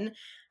then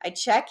I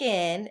check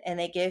in, and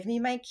they give me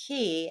my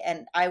key,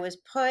 and I was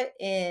put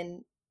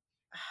in,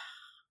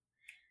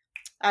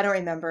 I don't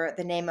remember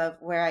the name of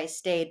where I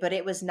stayed, but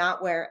it was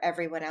not where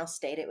everyone else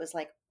stayed. It was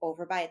like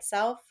over by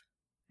itself.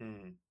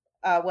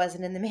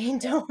 Wasn't in the main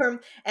dorm,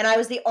 and I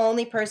was the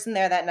only person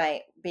there that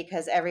night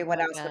because everyone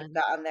Oh, else would have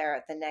God. gotten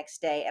there the next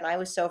day, and I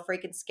was so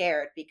freaking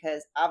scared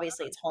because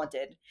obviously it's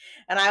haunted,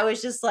 and I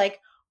was just like,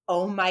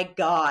 oh my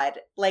God,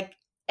 like,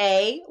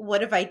 A,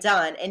 what have I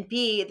done? And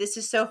B, this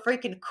is so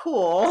freaking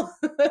cool.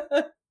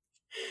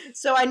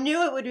 So I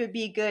knew it would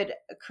be a good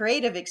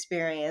creative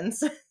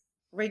experience Yeah.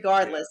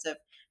 regardless of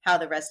how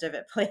the rest of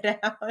it played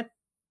out.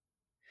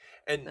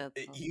 And That's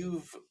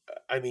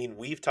awesome.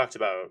 we've talked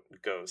about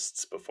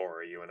ghosts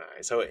before, you and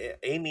I. So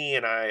Amy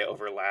and I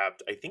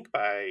overlapped, I think,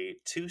 by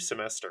 2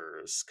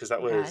 semesters, because that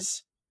Okay.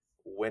 was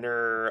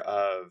winter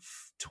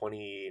of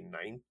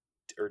 2019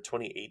 or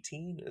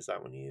 2018. Is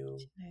that when you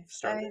I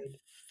started?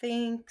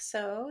 think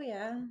so,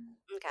 yeah.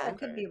 Okay. That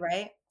could Okay. be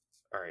right.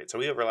 All right. So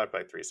we overlapped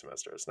by 3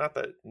 semesters. Not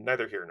that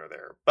neither here nor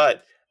there,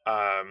 but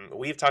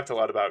we've talked a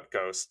lot about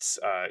ghosts,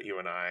 you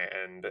and I,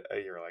 and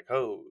you're like,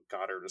 oh,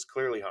 Goddard is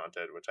clearly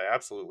haunted, which I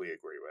absolutely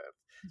agree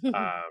with.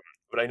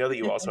 But I know that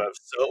you also have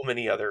so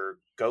many other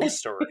ghost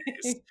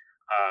stories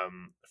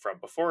from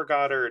before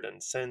Goddard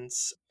and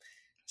since.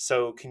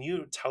 So can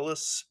you tell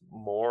us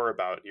more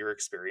about your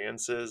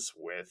experiences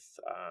with,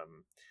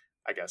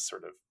 I guess,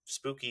 sort of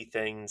spooky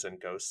things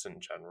and ghosts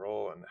in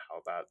general, and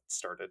how that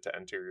started to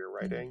enter your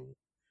writing?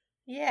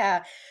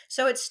 Yeah.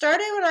 So it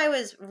started when I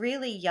was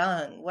really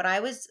young. When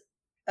I was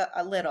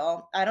a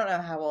little, I don't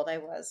know how old I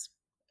was.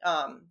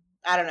 I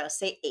don't know,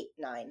 say 8,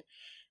 9.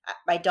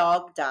 My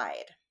dog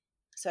died.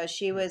 So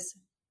she was,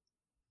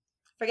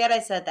 forget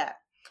I said that.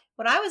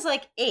 When I was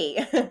like 8,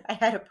 I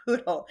had a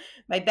poodle,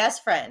 my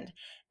best friend,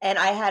 and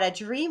I had a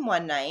dream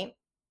one night.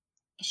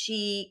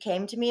 She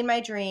came to me in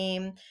my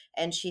dream,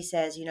 and she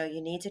says, you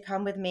need to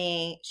come with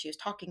me. She was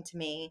talking to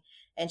me,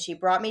 and she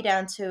brought me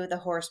down to the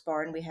horse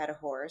barn. We had a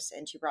horse,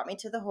 and she brought me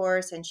to the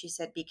horse, and she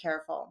said, be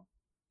careful.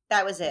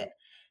 That was it.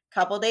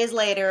 Couple days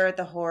later,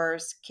 the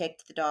horse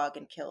kicked the dog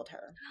and killed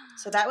her.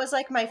 So that was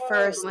like my Oh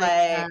first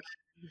my God.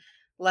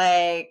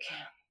 like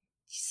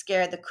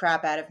scared the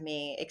crap out of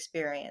me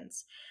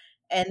experience.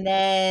 And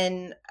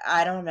then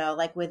I don't know,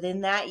 like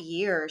within that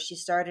year, she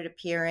started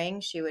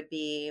appearing. She would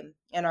be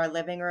in our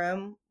living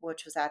room,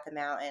 which was at the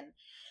mountain,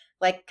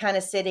 like kind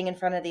of sitting in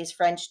front of these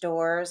French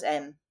doors.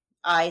 And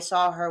I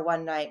saw her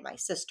one night, my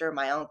sister,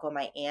 my uncle,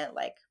 my aunt,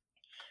 like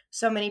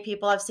so many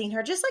people have seen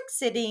her just like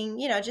sitting,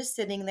 just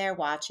sitting there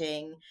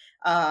watching.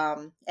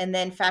 And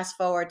then fast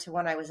forward to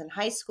when I was in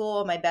high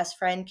school, my best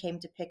friend came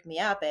to pick me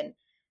up, and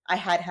I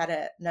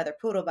had another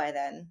poodle by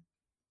then.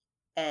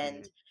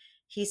 And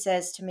he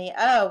says to me,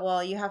 oh,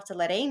 well, you have to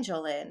let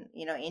Angel in.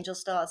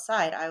 Angel's still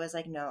outside. I was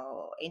like,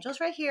 no, Angel's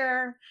right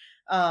here.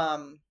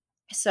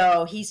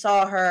 So he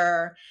saw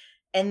her.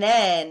 And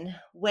then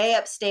way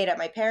upstate at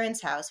my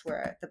parents' house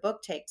where the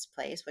book takes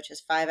place, which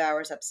is 5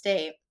 hours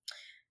upstate,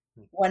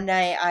 one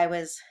night I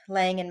was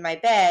laying in my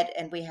bed,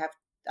 and we have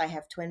I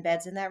have twin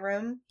beds in that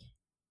room,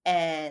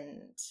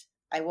 and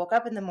I woke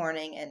up in the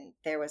morning and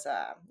there was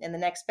in the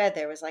next bed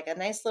there was like a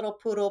nice little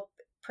poodle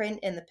print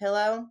in the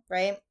pillow,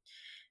 right?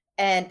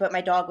 And but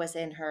my dog was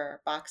in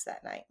her box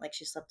that night. Like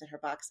she slept in her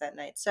box that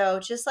night. So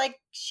just like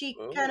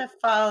she kind Oh. of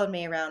followed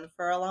me around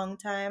for a long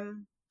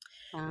time.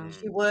 Wow.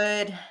 She Mm.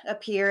 would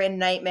appear in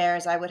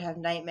nightmares. I would have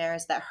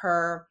nightmares that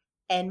her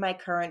and my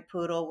current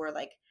poodle were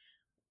like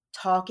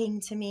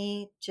talking to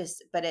me,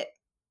 just but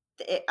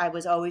I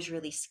was always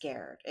really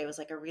scared. It was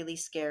like a really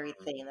scary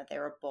thing that they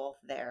were both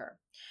there.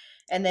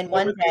 And then What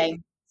one were they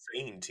day,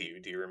 saying to you?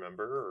 Do you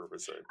remember, or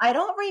was it? I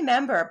don't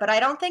remember, but I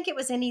don't think it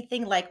was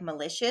anything like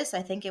malicious.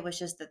 I think it was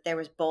just that there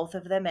was both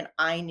of them and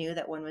I knew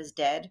that one was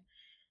dead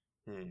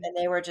Hmm. and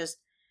they were just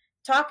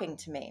talking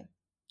to me.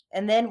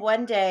 And then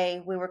one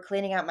day we were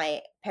cleaning out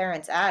my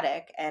parents'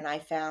 attic and I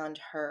found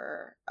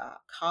her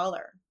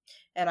collar.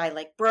 And I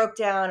like broke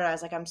down and I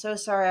was like, I'm so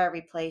sorry I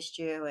replaced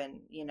you.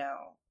 And,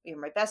 you're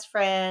my best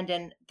friend.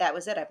 And that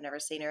was it. I've never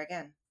seen her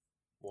again.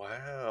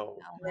 Wow,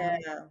 Oh, wow.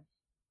 Yeah.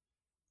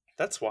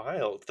 that's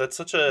wild. That's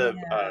such a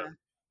Yeah.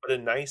 but a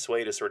nice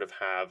way to sort of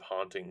have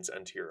hauntings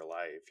enter your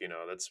life.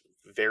 That's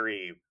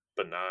very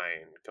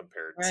benign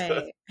compared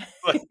to Right.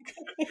 like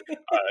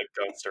a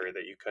ghost story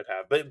that you could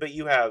have. But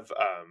you have,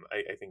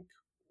 I think,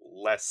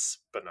 less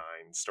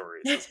benign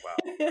stories as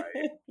well,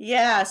 right?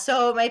 Yeah.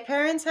 So my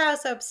parents'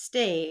 house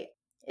upstate,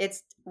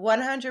 it's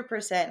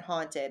 100%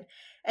 haunted.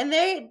 And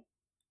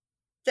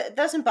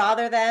doesn't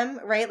bother them,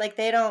 right? Like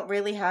they don't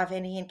really have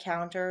any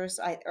encounters.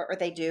 Or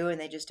they do and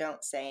they just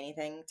don't say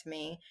anything to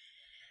me.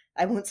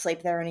 I won't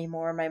sleep there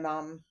anymore. My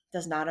mom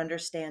does not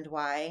understand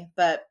why,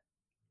 but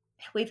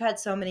we've had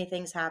so many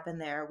things happen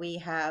there. We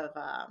have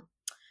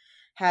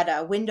had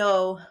a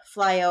window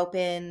fly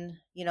open,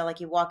 like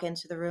you walk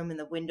into the room and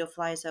the window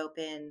flies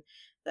open.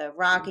 The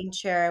Ooh. rocking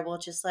chair will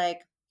just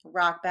like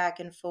rock back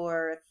and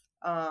forth.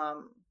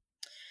 Um,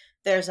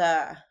 there's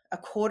a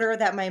quarter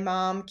that my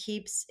mom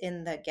keeps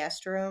in the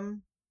guest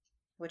room,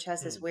 which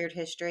has this Hmm. weird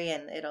history,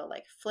 and it'll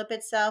like flip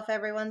itself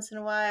every once in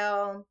a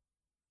while.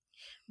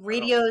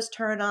 Wow. Radios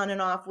turn on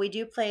and off. We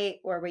do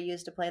play, or we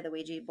used to play the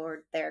Ouija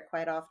board there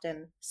quite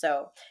often.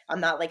 So I'm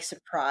not like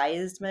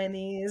surprised by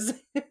these.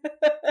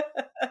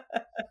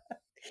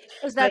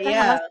 Is But that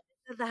yeah.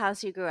 the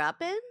house you grew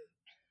up in?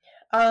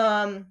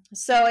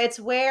 So it's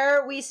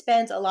where we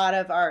spent a lot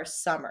of our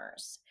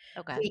summers,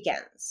 Okay.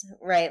 weekends,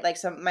 right? Like,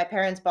 so my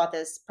parents bought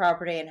this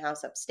property and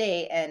house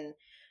upstate, and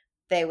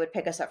they would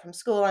pick us up from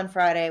school on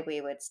Friday.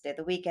 We would stay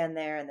the weekend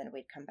there, and then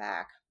we'd come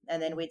back,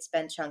 and then we'd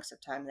spend chunks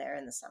of time there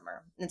in the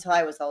summer until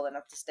I was old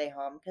enough to stay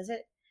home because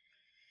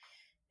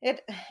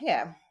it,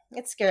 yeah,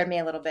 it scared me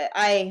a little bit.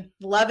 I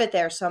love it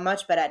there so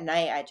much, but at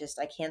night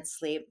I can't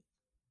sleep.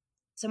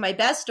 So my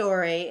best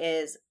story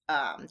is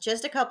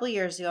just a couple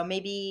years ago,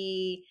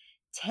 maybe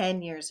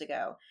 10 years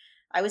ago.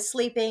 I was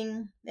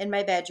sleeping in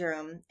my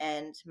bedroom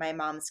and my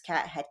mom's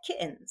cat had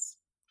kittens.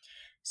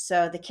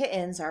 So the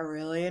kittens are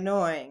really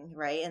annoying,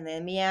 right? And they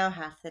meow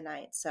half the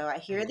night. So I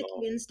hear the Oh.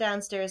 kittens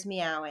downstairs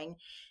meowing,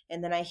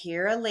 and then I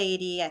hear a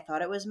lady, I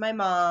thought it was my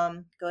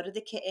mom, go to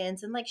the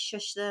kittens and like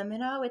shush them,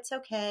 and oh, it's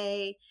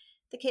okay.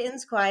 The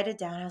kittens quieted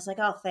down. I was like,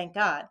 oh, thank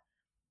God.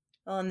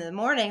 Well, in the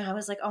morning, I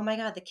was like, oh my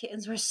God, the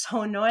kittens were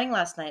so annoying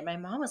last night. My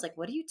mom was like,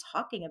 what are you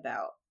talking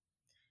about?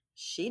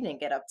 She didn't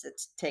get up to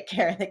take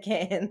care of the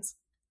kittens.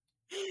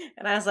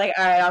 And I was like,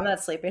 all right, I'm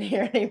not sleeping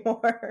here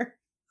anymore.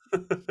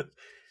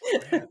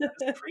 Man, that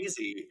is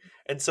crazy.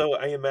 And so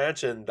I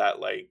imagine that,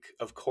 like,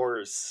 of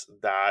course,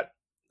 that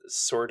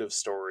sort of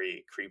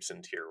story creeps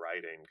into your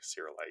writing because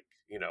you're like,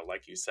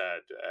 like you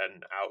said,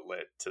 an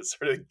outlet to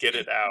sort of get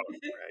it out,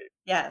 right?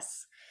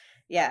 Yes.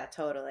 Yeah,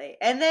 totally.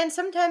 And then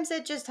sometimes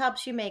it just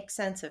helps you make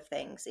sense of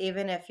things,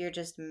 even if you're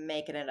just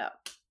making it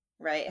up,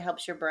 right? It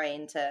helps your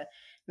brain to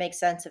make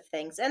sense of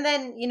things. And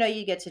then,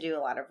 you get to do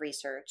a lot of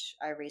research.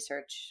 I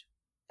research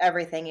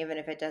everything, even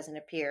if it doesn't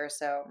appear.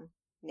 So,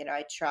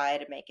 I try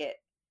to make it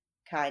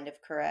kind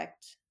of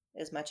correct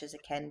as much as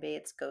it can be.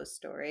 It's ghost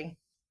story.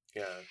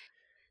 Yeah.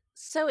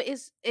 So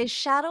is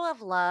Shadow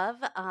of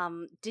Love,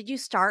 did you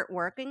start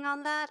working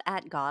on that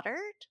at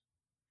Goddard?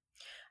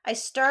 I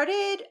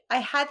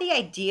had the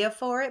idea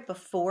for it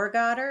before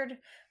Goddard.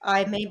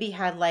 I maybe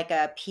had like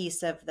a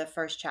piece of the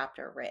first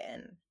chapter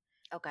written,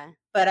 Okay.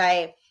 but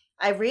I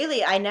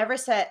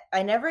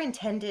never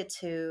intended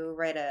to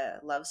write a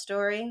love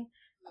story.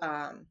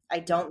 I Hmm.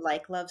 don't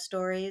like love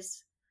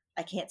stories.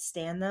 I can't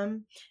stand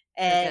them.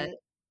 They're good. And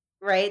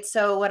right,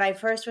 so when I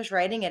first was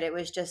writing it, it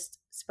was just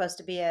supposed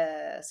to be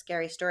a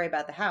scary story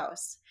about the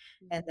house.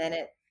 And then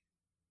it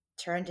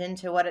turned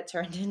into what it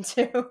turned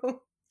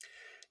into.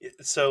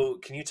 So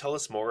can you tell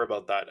us more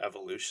about that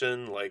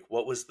evolution? Like,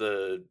 what was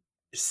the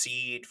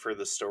seed for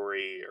the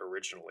story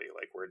originally?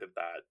 Like, where did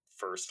that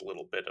first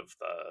little bit of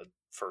the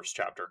first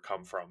chapter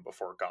come from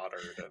before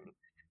Goddard? And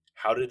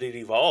how did it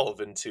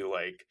evolve into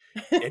like,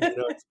 and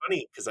it's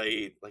funny because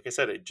like I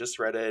said, I just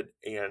read it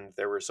and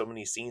there were so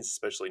many scenes,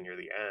 especially near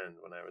the end,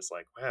 when I was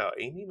like, wow,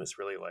 Amy must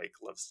really like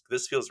loves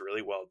this, feels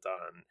really well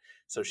done.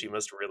 So she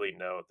must really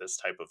know this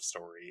type of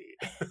story.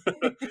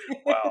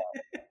 Wow.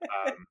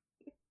 Um,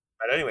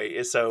 but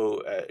anyway,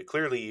 so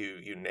clearly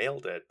you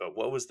nailed it. But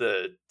what was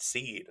the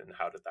seed, and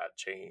how did that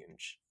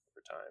change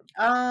over time?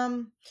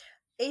 um,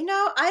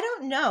 I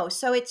don't know.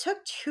 So it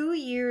took 2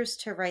 years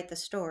to write the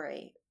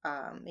story.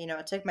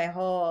 It took my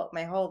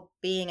whole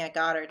being at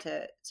Goddard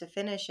to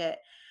finish it.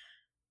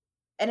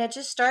 And it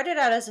just started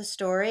out as a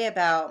story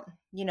about,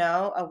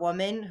 a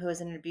woman who was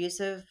in an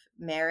abusive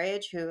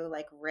marriage who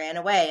like ran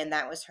away, and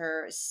that was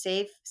her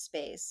safe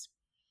space.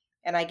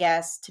 And I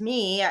guess to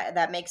me,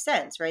 that makes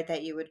sense, right?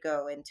 That you would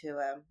go into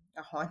a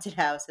haunted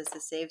house as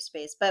a safe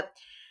space. But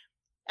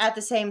at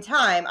the same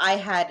time, I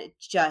had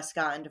just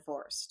gotten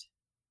divorced.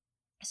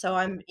 So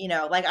I'm,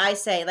 like I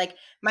say, like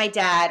my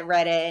dad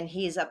read it and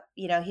he's up,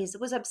 he's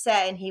was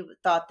upset and he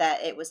thought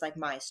that it was like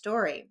my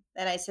story.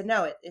 And I said,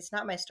 no, it's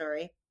not my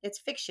story. It's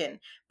fiction.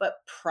 But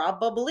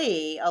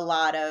probably a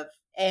lot of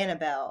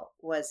Annabelle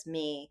was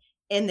me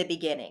in the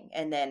beginning,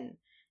 and then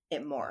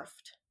it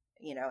morphed,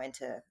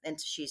 into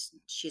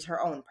she's her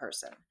own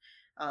person.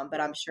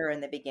 But I'm sure in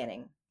the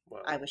beginning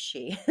I Wow. was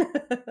she.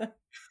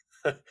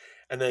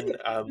 And then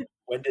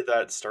when did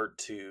that start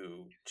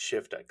to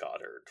shift at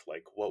Goddard?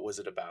 Like, what was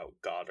it about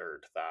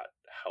Goddard that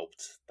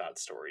helped that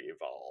story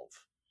evolve?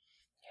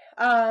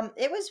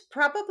 It was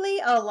probably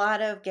a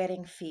lot of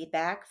getting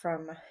feedback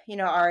from,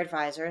 our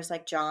advisors.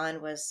 Like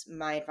John was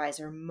my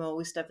advisor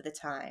most of the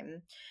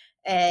time.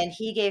 And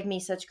he gave me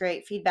such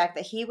great feedback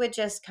that he would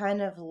just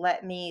kind of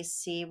let me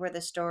see where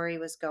the story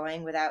was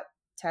going without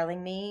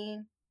telling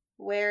me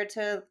where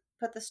to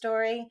put the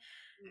story.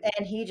 Mm.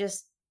 And he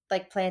just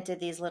like planted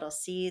these little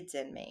seeds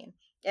in me.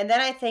 And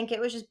then I think it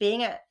was just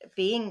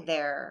being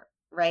there,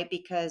 right?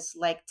 Because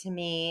like to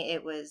me,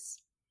 it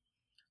was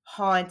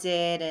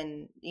haunted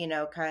and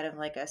kind of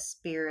like a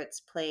spirit's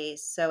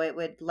place, so it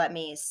would let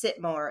me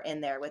sit more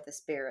in there with the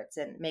spirits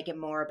and make it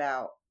more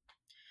about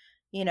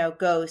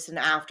ghosts and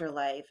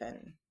afterlife,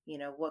 and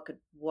what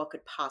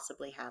could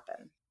possibly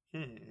happen.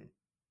 Hmm.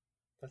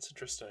 That's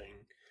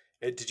interesting.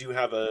 Did you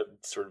have a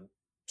sort of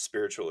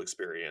spiritual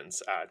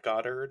experience at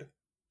Goddard?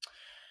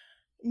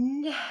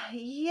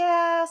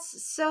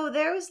 Yes, so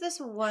there was this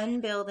one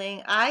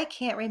building, I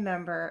can't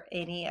remember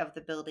any of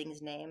the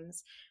buildings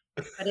names,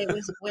 but it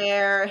was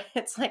where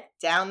it's like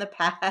down the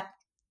path.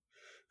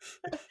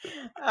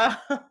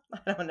 I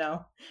don't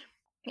know.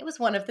 It was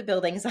one of the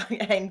buildings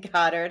in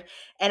Goddard.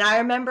 And I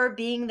remember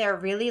being there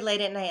really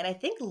late at night. And I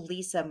think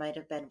Lisa might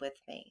have been with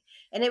me.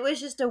 And it was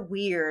just a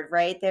weird,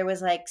 right? There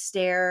was like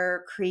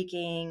stair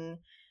creaking,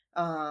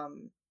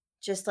 um,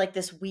 just like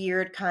this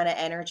weird kind of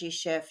energy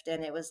shift.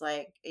 And it was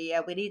like,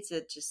 yeah, we need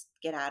to just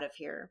get out of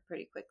here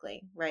pretty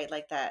quickly, right?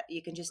 Like that.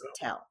 You can just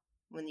tell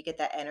when you get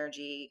that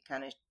energy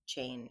kind of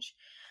change.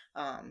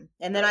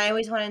 And then I Right.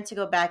 always wanted to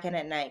go back in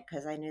at night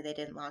because I knew they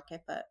didn't lock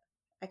it, but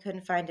I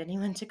couldn't find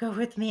anyone to go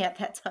with me at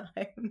that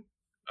time.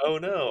 Oh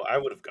no, I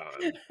would have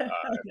gone.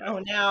 I know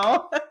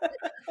now.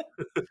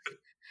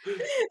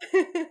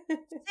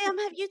 Sam,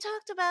 have you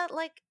talked about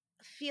like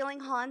feeling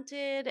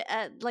haunted?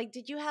 Like,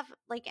 did you have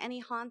like any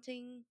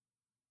haunting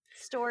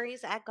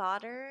stories at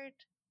Goddard?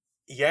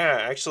 Yeah,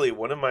 actually,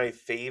 one of my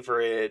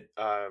favorite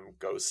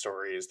ghost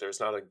stories, there's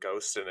not a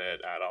ghost in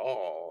it at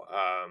all.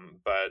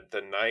 But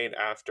the night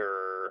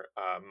after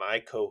my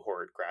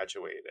cohort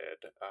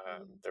graduated,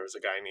 Mm. there was a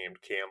guy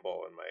named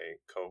Campbell in my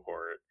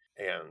cohort,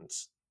 and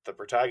the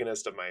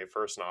protagonist of my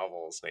first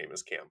novel's name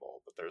is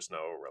Campbell, but there's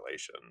no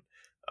relation.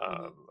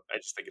 Mhm. I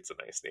just think it's a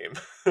nice name.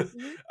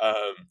 Mhm.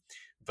 um,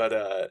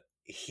 but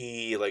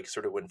he like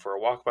sort of went for a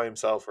walk by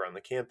himself around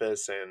the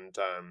campus, and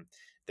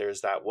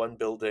there's that one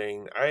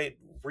building. I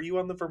Were you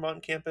on the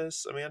Vermont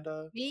campus,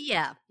 Amanda?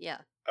 Yeah,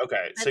 yeah.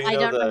 Okay, But so you I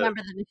know don't the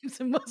remember the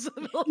names of most of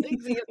the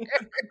buildings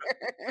either.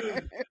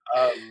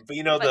 but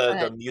you know But go the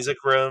ahead. music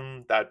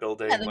room, that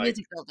Yeah, building, the like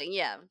music building,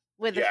 yeah,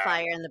 with the yeah,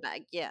 fire in the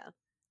back, yeah,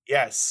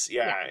 yes,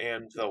 yeah, yeah,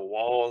 and the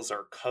walls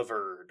are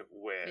covered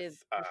with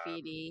with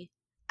graffiti.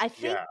 I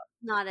think yeah.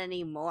 not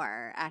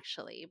anymore,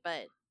 actually,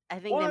 but I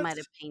think they What? might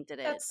have painted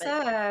it, That's but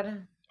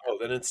sad. Oh,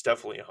 then it's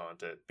definitely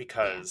haunted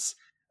yeah. because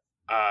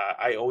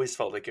I always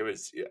felt like it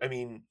was. I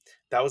mean,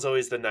 that was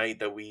always the night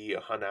that we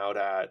hung out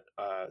at,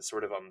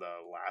 sort of on the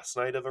last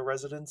night of a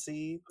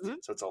residency.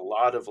 Mhm. So it's a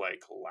lot of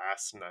like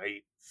last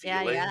night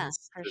Yeah, yeah,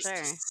 feelings for just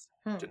sure.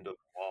 Hmm. seeped into the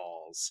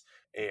walls,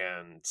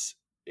 and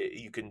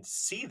you can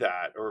see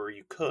that, or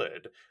you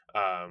could,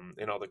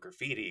 in all the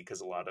graffiti,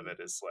 because a lot of Mhm, it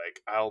is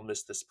like, "I'll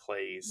miss this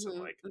place," and mhm,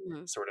 like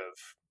mhm. sort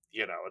of.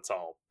 It's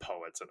all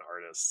poets and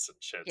artists and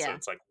shit. So Yeah,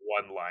 it's like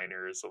one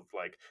liners of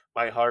like,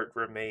 my heart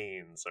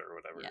remains or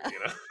yeah.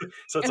 whatever.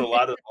 So it's a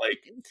lot of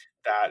like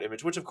that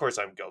image, which of course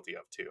I'm guilty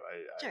of too. I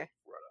Sure.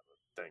 wrote on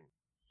a thing.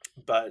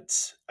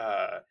 But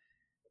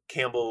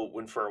Campbell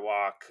went for a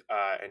walk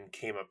and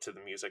came up to the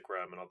music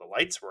room and all the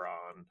lights were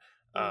on.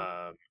 Mm,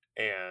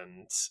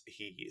 And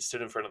he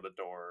stood in front of the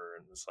door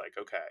and was like,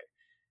 okay,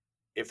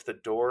 if the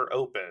door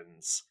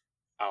opens,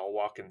 I'll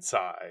walk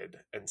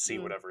inside and see Mm,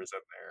 whatever's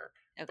in there.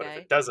 But if okay.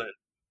 it doesn't,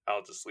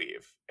 I'll just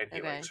leave. And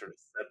he like Okay. sort of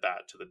said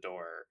that to the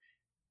door,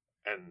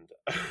 and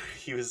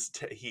he was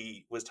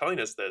telling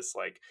us this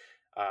like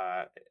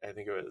I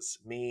think it was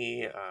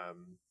me,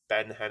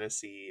 Ben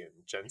Hennessy,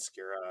 and Jen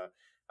Skira,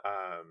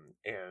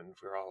 and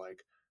we were all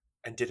like,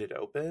 "And did it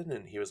open?"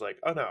 And he was like,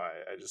 "Oh no,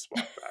 I just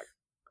walked back."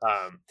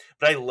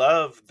 But I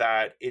love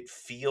that it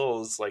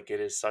feels like it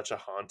is such a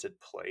haunted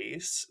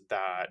place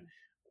that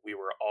we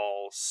were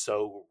all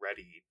so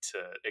ready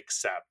to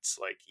accept,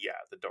 like, yeah,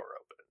 the door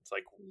opened.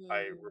 Like, I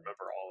Mm,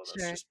 remember all of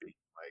us sure. just being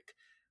like,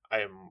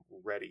 I am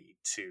ready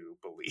to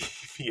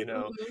believe,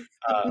 Hmm.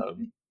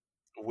 um,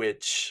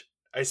 which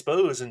I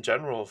suppose in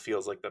general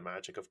feels like the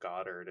magic of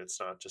Goddard. It's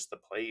not just the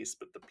place,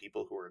 but the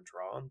people who are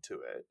drawn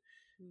to it,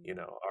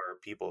 are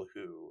people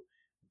who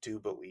do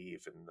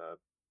believe in the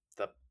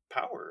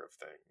power of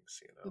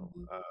things.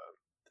 Hmm.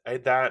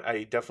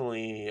 I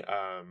definitely,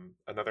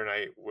 another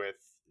night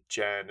with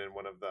Jen in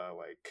one of the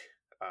like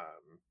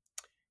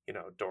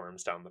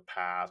dorms down the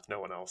path. No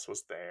one else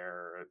was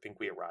there. I think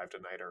we arrived a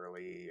night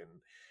early,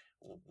 and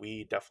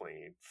we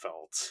definitely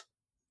felt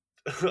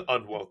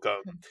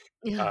unwelcome.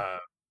 Yeah. Uh,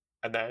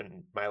 and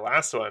then my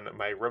last one,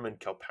 my room in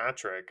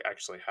Kilpatrick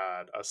actually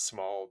had a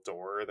small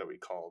door that we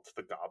called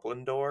the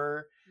Goblin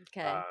Door.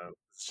 Okay.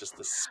 It's just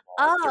this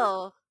small dirt.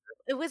 Oh,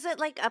 was it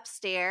like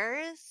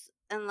upstairs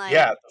and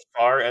Yeah, the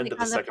far end like of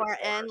the on the second far floor.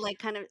 end, like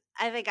kind of?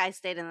 I think I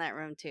stayed in that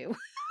room too.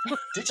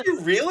 Did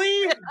you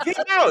really? Get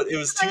out! It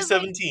was I was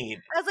like,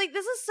 217.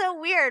 this is so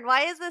weird.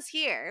 Why is this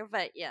here?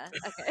 But yeah,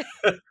 okay.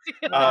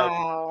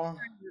 Wow.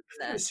 I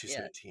think it That, was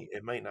yeah, 217.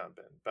 It might not have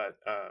been, but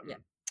yeah.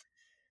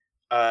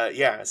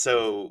 yeah.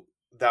 So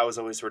that was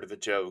always sort of a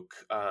joke.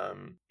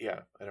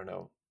 Yeah, I don't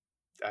know.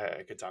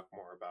 I could talk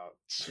more about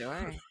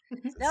Sure.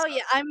 this No,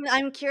 yeah, stuff.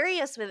 I'm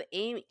curious with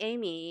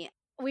Amy.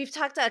 We've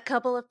talked to a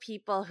couple of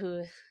people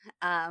who,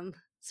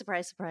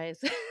 surprise,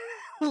 surprise,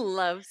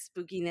 love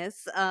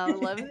spookiness.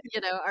 Love,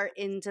 are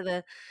into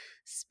the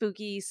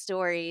spooky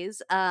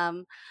stories.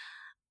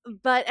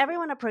 But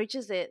everyone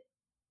approaches it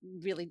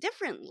really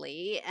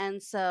differently,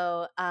 and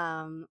so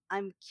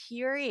I'm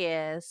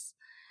curious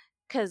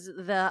because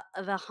the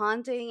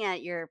haunting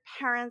at your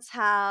parents'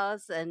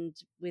 house and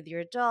with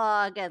your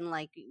dog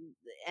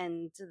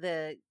and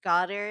the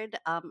Goddard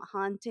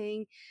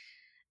haunting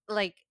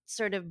like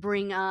sort of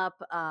bring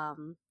up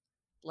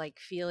like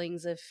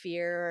feelings of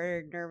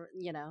fear or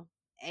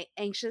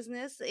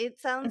anxiousness, it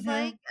sounds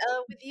like,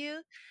 Mhm. with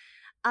you,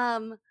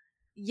 um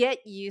yet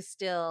you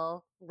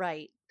still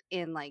write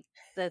in like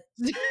the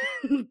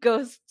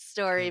ghost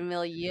story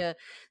milieu.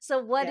 So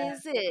what Yeah.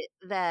 is it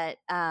that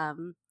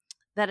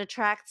that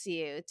attracts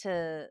you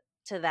to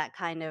that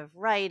kind of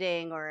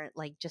writing, or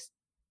like just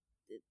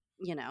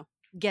you know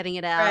getting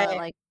it out, Right.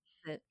 like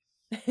it,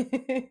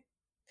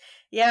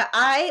 Yeah,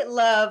 I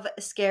love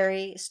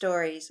scary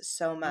stories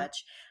so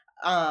much.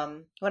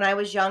 When I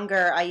was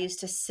younger, I used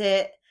to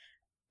sit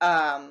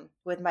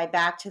with my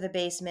back to the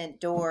basement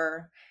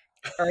door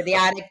or the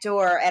attic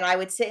door, and I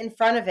would sit in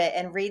front of it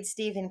and read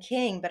Stephen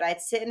King, but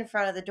I'd sit in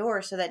front of the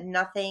door so that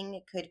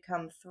nothing could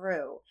come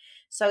through.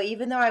 So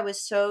even though I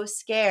was so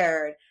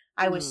scared,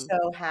 I was mm,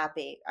 so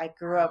happy. I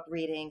grew up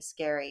reading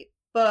scary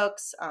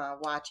books,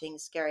 watching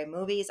scary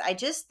movies. I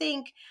just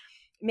think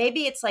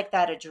maybe it's like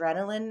that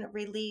adrenaline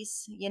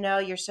release,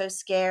 you're so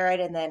scared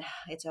and then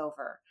it's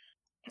over.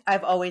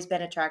 I've always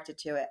been attracted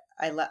to it.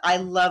 I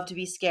love to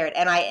be scared,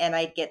 and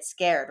I get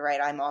scared,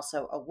 right? I'm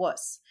also a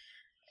wuss.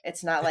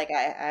 It's not like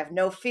I have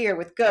no fear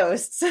with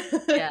ghosts.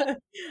 yeah.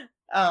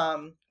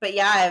 But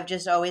yeah,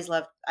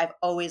 I've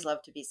always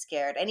loved to be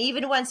scared. And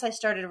even once I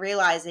started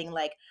realizing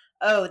like,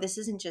 oh, this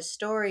isn't just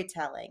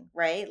storytelling,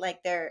 right?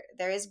 Like there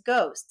is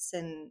ghosts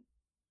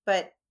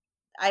but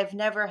I've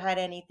never had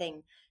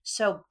anything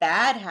so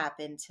bad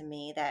happen to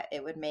me that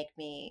it would make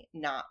me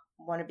not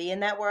want to be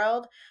in that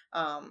world.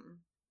 Um,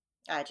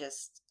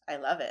 I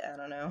love it. I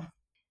don't know.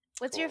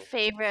 What's your Cool.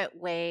 favorite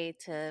way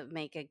to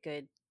make a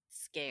good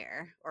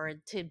scare or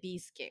to be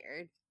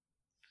scared?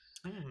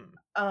 Hmm.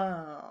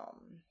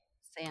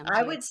 Sam,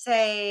 I do you? would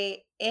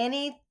say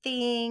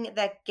anything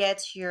that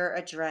gets your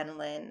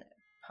adrenaline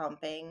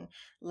pumping,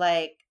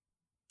 like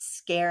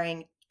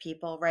scaring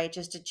people, right?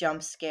 Just a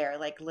jump scare,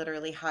 like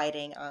literally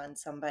hiding on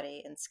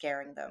somebody and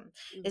scaring them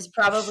is Mhm.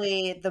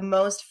 probably the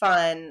most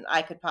fun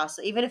I could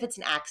possibly, even if it's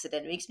an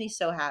accident, it makes me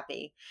so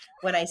happy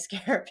when I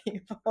scare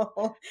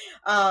people.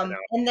 I know.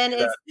 And then I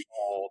do that it's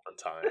all the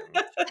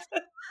time.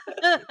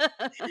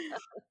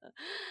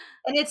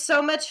 And it's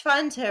so much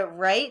fun to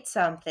write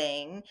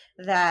something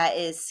that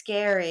is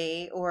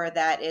scary or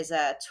that is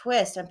a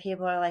twist, and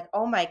people are like,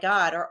 "Oh my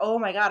god," or "Oh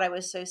my god, I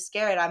was so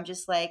scared." I'm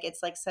just like,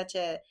 it's like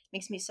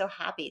makes me so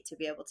happy to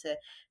be able to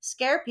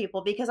scare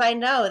people because I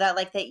know that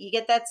like that you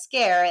get that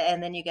scare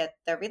and then you get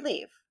the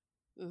relief.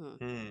 Mhm.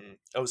 Hmm.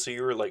 Oh, so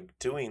you were like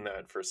doing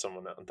that for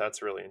someone else.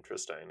 That's really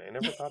interesting. I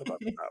never thought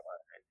about it that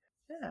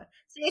Yeah.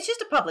 See, it's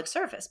just a public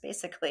service,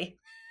 basically.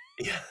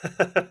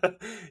 Yeah.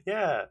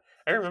 Yeah.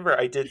 I remember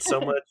I did so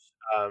much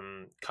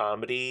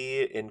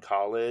comedy in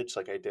college.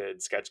 Like I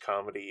did sketch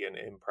comedy and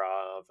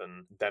improv,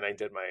 and then I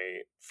did my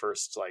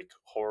first like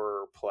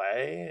horror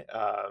play,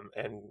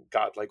 and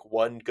got like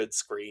one good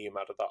scream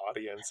out of the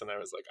audience, and I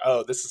was like,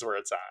 "Oh, this is where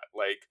it's at."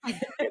 Like,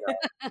 you know,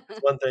 it's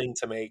one thing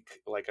to make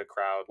like a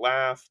crowd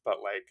laugh, but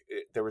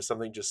like there was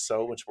something just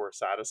so much more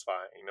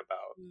satisfying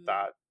about Mm.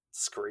 that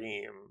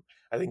scream.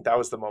 I think that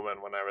was the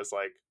moment when I was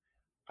like,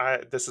 I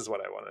this is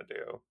what I want to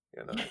do,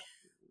 you know.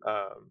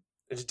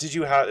 Did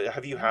you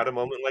have you had Yeah. a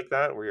moment like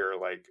that where you're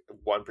like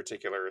one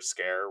particular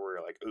scare where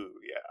you're like, "Ooh,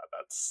 yeah,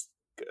 that's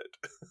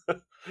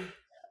good."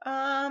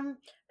 Um,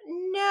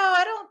 no,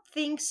 I don't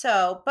think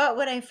so. But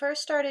when I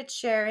first started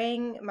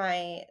sharing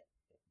my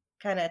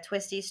kind of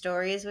twisty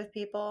stories with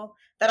people,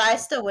 that I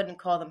still wouldn't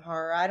call them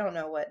horror. I don't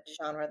know what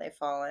genre they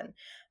fall in.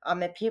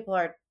 And people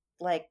are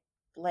like,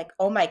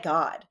 oh my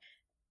God,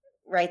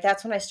 right?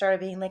 That's when I started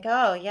being like,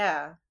 oh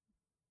yeah,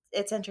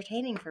 it's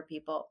entertaining for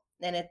people,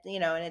 and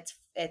and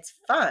it's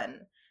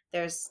fun.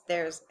 There's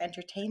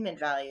entertainment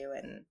value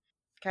and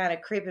kind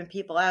of creeping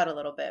people out a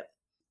little bit.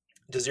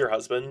 Does your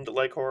husband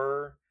like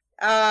horror?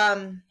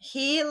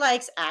 He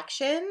likes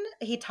action.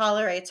 He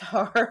tolerates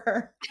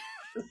horror.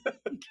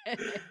 Okay.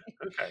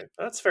 Okay,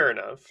 that's fair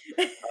enough.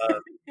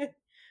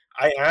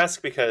 I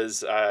ask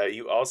because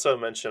you also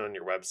mentioned on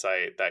your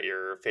website that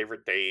your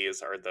favorite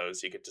days are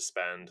those you get to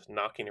spend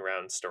knocking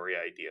around story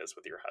ideas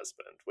with your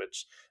husband,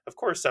 which of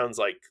course sounds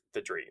like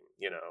the dream,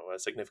 you know, a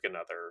significant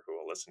other who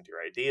will listen to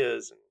your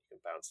ideas and you can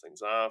bounce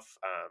things off.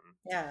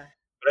 Yeah.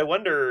 But I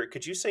wonder,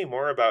 could you say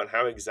more about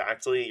how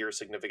exactly your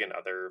significant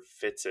other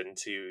fits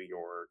into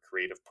your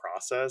creative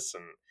process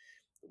and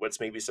what's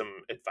maybe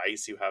some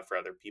advice you have for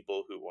other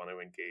people who want to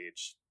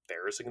engage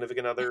their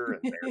significant other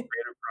and their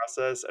creative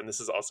process? And this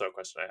is also a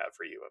question I have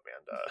for you,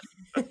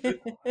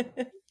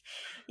 Amanda.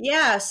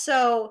 Yeah,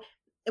 so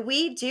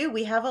we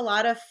have a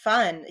lot of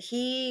fun.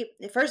 He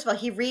first of all,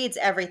 he reads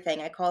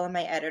everything. I call him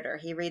my editor.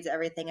 He reads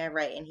everything I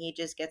write, and he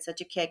just gets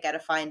such a kick out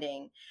of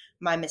finding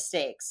my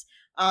mistakes.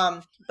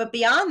 But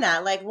beyond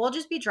that, like we'll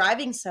just be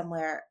driving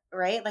somewhere,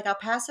 right? Like I'll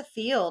pass a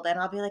field and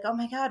I'll be like, "Oh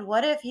my God,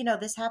 what if,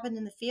 this happened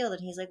in the field?"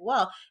 And he's like,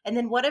 "Well, and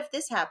then what if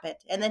this happened?"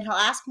 And then he'll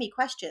ask me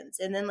questions,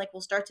 and then like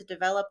we'll start to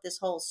develop this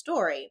whole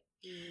story.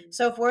 Mm.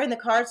 So if we're in the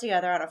car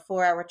together on a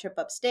 4-hour trip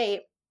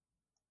upstate,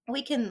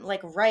 we can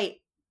like write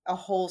a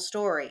whole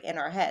story in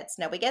our heads.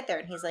 Now we get there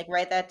and he's like,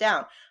 write that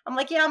down. I'm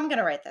like, yeah, I'm going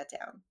to write that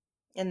down.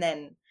 And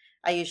then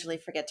I usually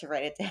forget to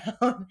write it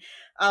down.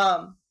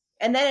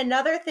 And then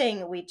another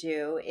thing we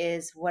do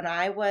is when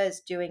I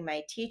was doing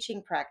my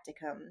teaching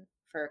practicum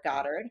for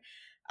Goddard,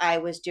 I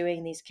was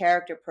doing these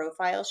character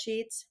profile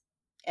sheets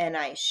and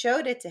I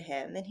showed it to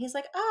him and he's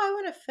like, "Oh, I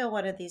want to fill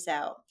one of these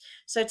out."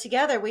 So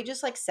together we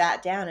just like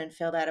sat down and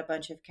filled out a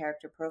bunch of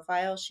character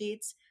profile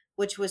sheets,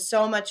 which was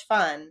so much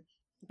fun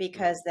Mm,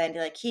 because then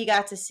like he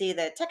got to see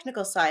the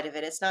technical side of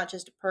it. It's not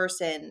just a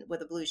person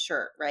with a blue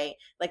shirt, right?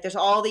 Like there's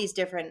all these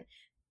different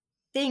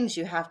things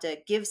you have to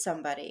give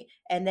somebody.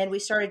 And then we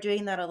started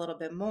doing that a little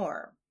bit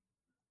more,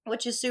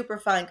 which is super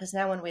fun because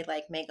now when we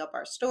like make up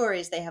our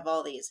stories, they have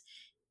all these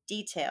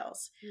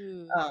details.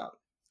 Mm. Um,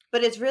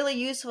 but it's really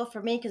useful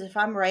for me because if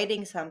I'm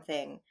writing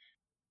something,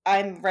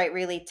 I'm write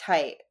really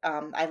tight.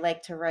 I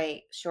like to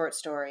write short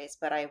stories,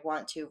 but I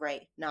want to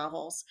write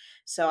novels.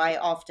 So I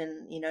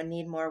often,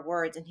 need more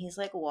words. And he's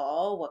like,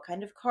 "Well, what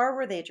kind of car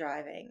were they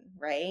driving?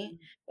 Right?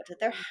 What did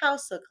their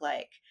house look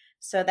like?"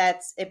 So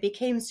it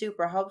became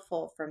super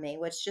helpful for me,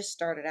 which just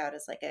started out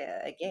as like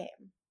a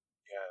game.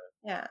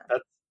 yeah, Yeah.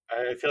 that's.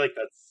 I feel like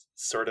that's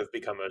sort of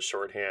become a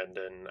shorthand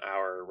in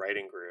our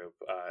writing group.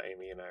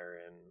 Amy and I are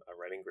in a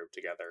writing group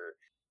together,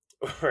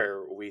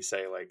 where we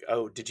say like,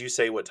 "Oh, did you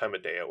say what time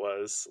of day it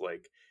was?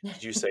 Like,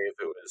 did you say if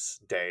it was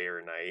day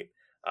or night?"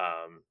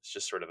 It's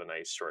just sort of a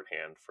nice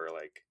shorthand for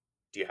like,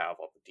 do you have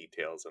all the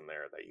details in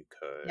there that you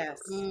could, or Yes.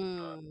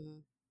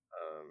 Mm.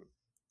 um,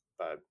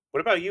 but what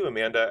about you,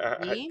 Amanda?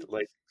 Me?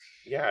 Like,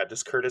 yeah,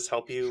 does Curtis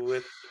help you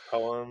with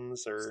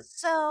poems or?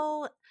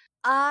 So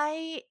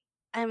I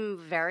am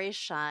very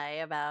shy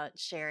about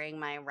sharing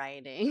my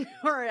writing,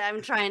 or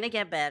I'm trying to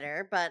get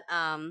better. But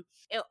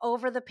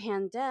over the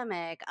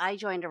pandemic, I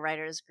joined a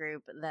writers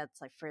group that's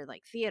like for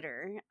like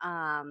theater,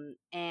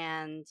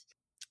 and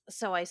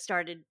so I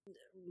started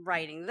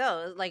writing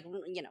those, like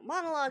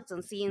monologues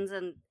and scenes,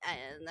 and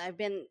I've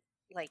been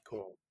like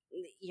Cool.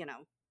 you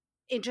know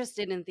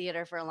interested in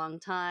theater for a long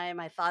time.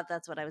 I thought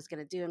that's what I was going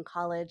to do in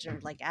college or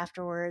like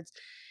afterwards,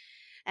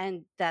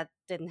 and that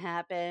didn't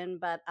happen.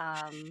 But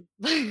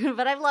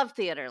but I've loved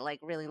theater like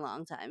really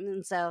long time,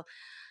 and so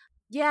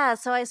yeah,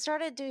 so I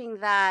started doing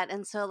that,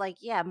 and so like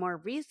yeah, more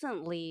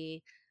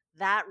recently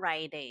that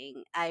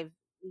writing I've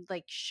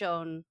like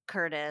shown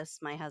Curtis,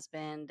 my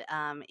husband,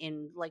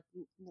 in like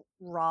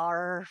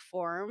raw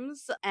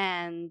forms,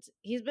 and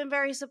he's been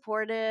very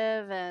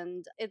supportive,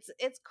 and it's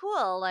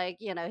cool. Like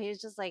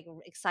he's just like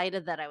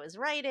excited that I was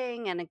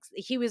writing, and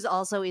he was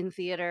also in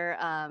theater,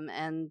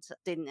 and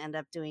didn't end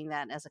up doing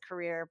that as a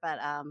career, but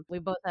we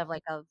both have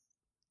like a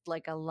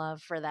like a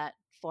love for that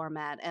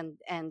format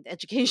and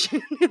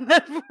education in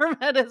that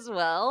format as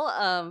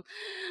well.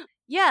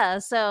 Yeah,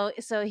 so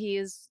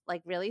he's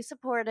like really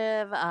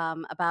supportive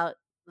about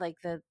like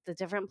the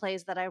different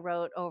plays that I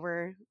wrote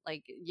over,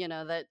 like,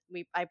 that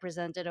I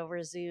presented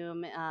over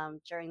Zoom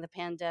during the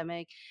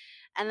pandemic.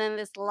 And then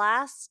this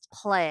last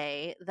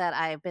play that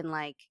I've been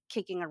like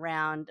kicking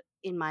around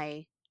in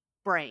my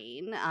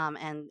brain,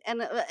 and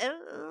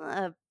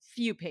a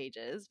few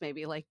pages,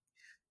 maybe like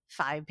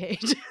 5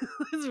 pages.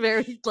 It's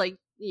very like,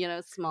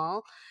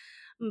 small,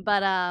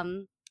 but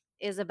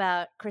is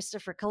about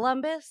Christopher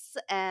Columbus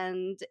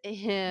and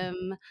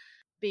him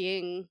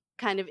being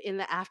kind of in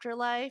the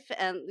afterlife.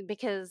 And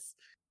because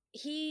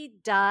he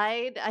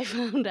died, I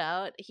found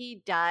out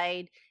he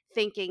died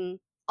thinking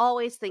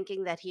always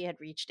thinking that he had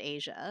reached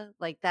Asia.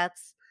 Like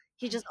that's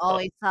he just Huh.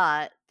 always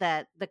thought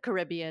that the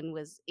Caribbean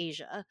was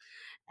Asia.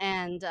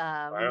 And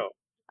Wow.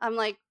 I'm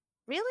like,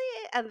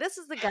 really? And this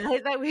is the guy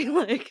that we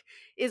like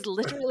is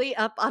literally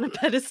up on a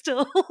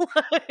pedestal,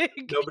 like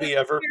Nobody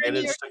ever here in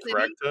New York managed to City.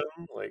 correct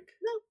him? Like,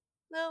 No,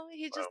 no,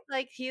 he just wow.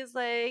 like he's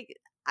like,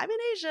 I'm in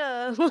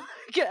Asia.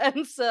 Like,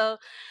 and so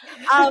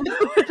um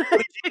What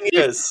a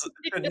genius!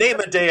 Name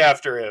a day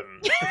after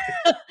him.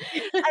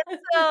 and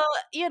so,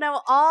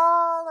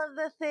 all of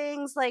the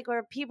things like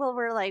where people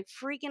were like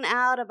freaking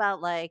out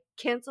about like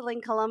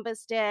canceling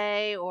Columbus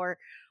Day or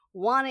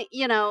wanting,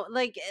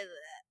 like,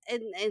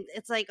 and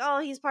it's like, oh,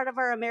 he's part of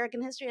our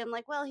American history. I'm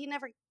like, well, he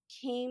never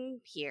came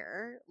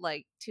here,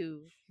 like,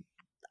 to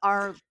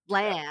our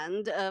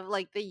land of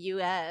like the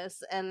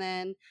US. And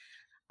then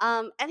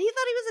and he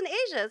thought he was in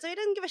Asia, so he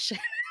didn't give a shit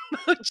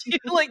about you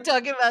like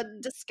talking about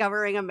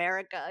discovering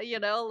America,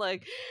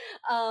 like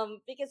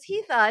because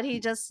he thought he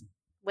just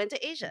went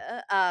to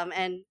Asia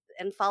and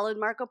followed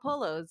Marco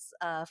Polo's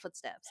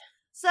footsteps.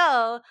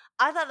 So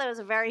I thought that was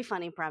a very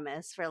funny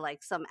premise for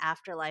like some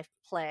afterlife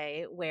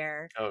play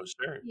where Oh,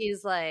 sure.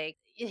 he's like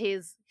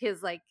his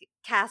like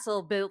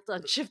castle built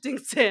on shifting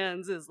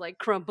sands is like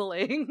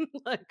crumbling.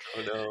 Like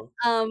Oh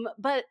no.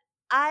 but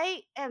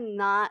I am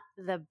not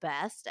the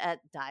best at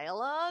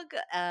dialogue.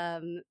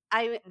 I'm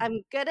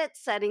good at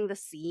setting the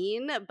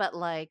scene, but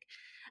like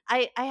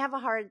I have a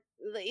hard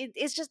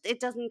it's just it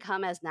doesn't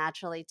come as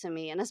naturally to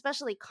me, and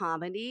especially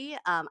comedy.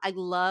 I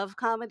love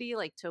comedy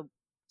like to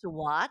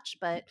watch,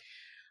 but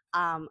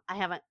I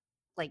haven't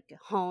like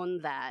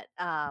honed that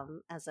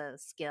as a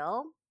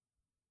skill.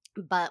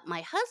 But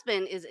my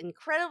husband is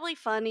incredibly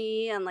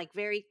funny and like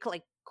very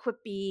like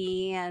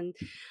quippy, and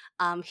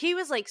he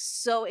was like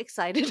so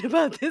excited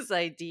about this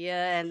idea.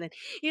 And then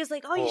he was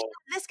like, oh, you should Cool.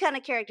 have this kind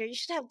of character, you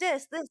should have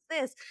this.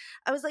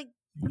 I was like,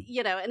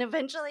 and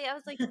eventually I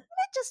was like,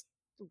 just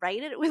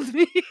write it with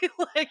me.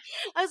 Like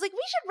I was like,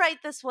 we should write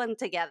this one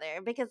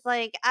together, because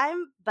like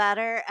I'm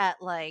better at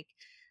like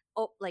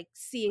like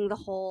seeing the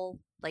whole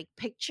like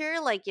picture,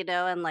 like,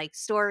 and like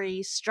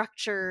story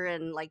structure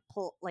and like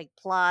like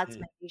plots,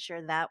 Hmm. making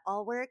sure that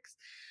all works.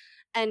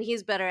 And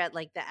he's better at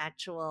like the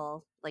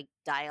actual like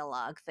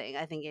dialogue thing.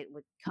 I think it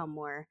would come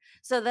more,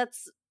 so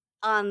that's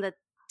on the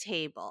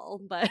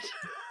table. But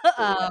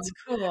Cool. That's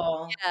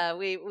cool. yeah,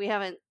 we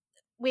haven't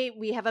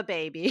we have a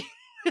baby.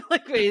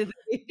 Like we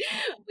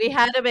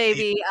had a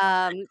baby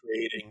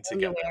Creating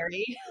together.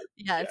 January.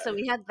 Yeah, Yeah. so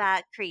we had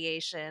that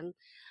creation.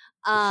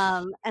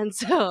 And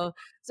so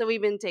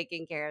we've been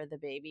taking care of the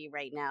baby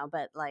right now,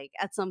 but like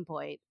at some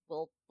point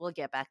we'll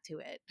get back to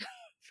it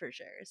for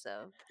sure.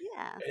 So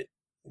yeah. Eh,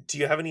 Do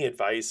you have any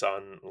advice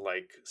on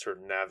like sort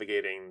of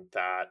navigating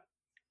that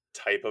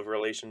type of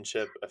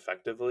relationship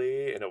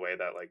effectively in a way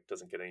that like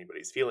doesn't get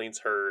anybody's feelings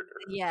hurt or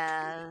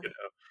Yeah. you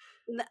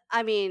know?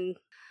 I mean,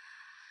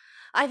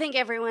 I think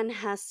everyone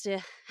has to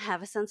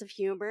have a sense of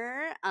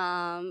humor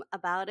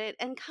about it,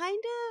 and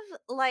kind of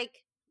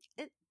like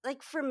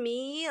like for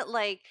me,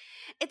 like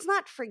it's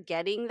not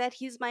forgetting that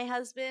he's my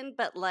husband,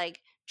 but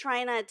like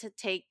try not to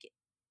take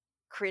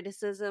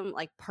criticism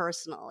like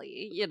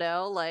personally,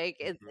 like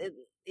Mhm.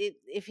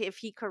 if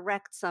he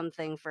corrects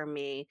something for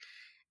me,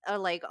 or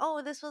like,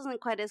 oh, this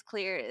wasn't quite as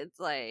clear, it's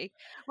like,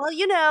 well,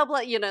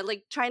 but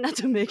like try not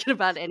to make it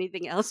about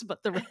anything else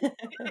but the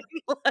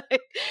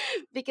like,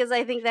 because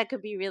I think that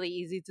could be really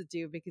easy to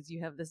do, because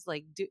you have this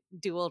like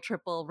dual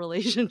triple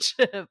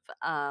relationship.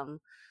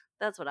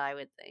 That's what I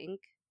would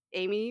think.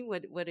 Amy,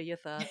 what are your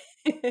thoughts?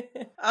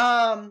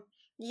 um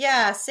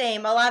yeah,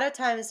 same. A lot of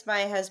times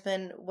my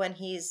husband, when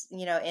he's,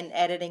 in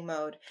editing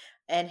mode,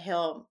 and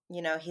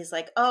he's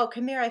like, oh,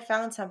 come here, I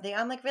found something.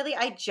 I'm like, really?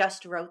 I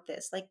just wrote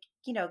this. Like,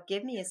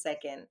 give me a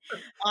second.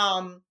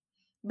 um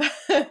but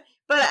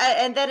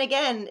and then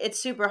again, it's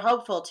super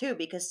hopeful too,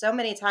 because so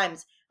many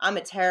times I'm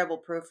a terrible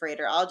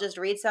proofreader. I'll just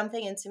read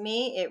something, and to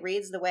me it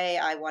reads the way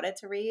I want it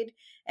to read,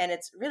 and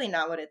it's really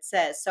not what it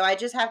says. So I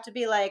just have to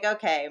be like,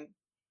 okay,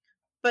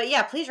 but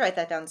yeah, please write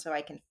that down so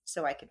I can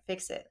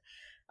fix it.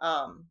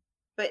 Um,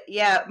 but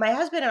yeah, my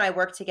husband and I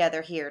work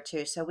together here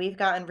too, so we've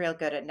gotten real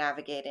good at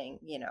navigating,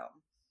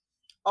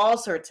 all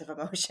sorts of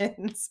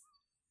emotions.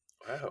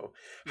 Wow.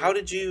 How Yeah.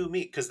 did you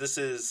meet? Because this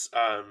is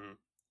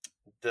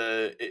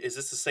is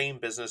this the same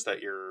business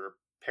that your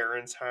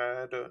parents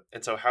had,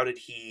 and so how did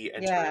he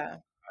enter it?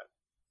 Yeah.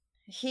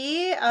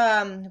 He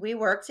we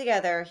work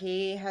together.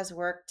 He has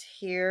worked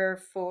here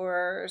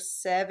for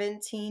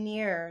 17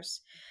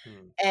 years.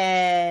 Hmm.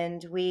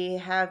 And we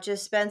have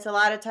just spent a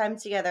lot of time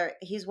together.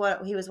 He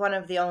was one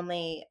of the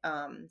only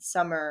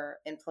summer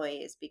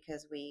employees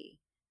because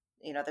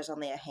there's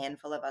only a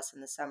handful of us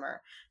in the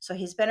summer. So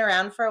he's been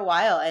around for a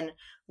while, and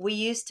we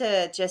used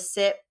to just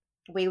sit.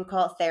 We would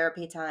call it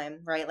therapy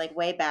time, right? Like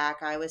way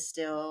back, I was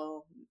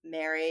still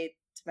married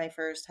to my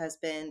first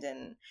husband,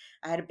 and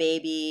I had a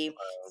baby.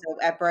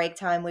 So at break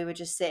time, we would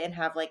just sit and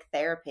have like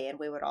therapy, and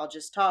we would all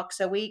just talk.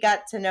 So we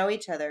got to know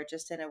each other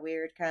just in a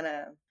weird kind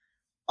of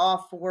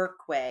off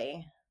work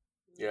way.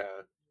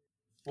 Yeah.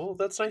 Well,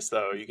 that's nice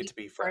though. Was You get he to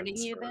be courting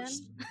friends you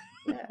first.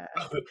 then? Yeah.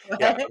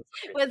 Yeah. What?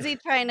 Was he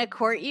trying to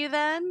court you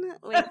then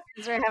when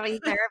you guys were having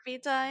therapy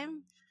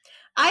time?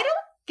 I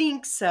don't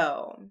think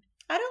so.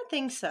 I don't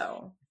think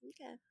so.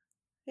 Okay.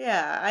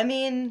 Yeah, I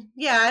mean,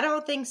 yeah, I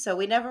don't think so.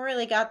 We never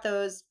really got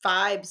those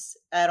vibes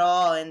at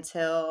all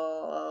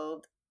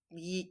until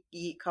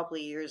a couple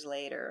of years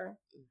later.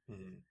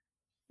 Mhm.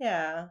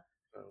 Yeah.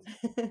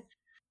 Um,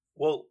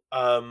 Well,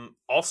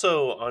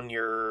 also on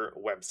your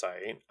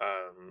website,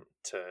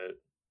 to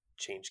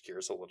change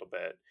gears a little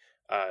bit,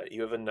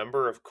 you have a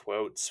number of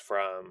quotes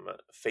from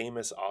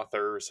famous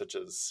authors, such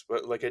as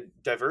like a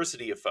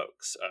diversity of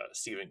folks: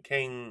 Stephen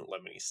King,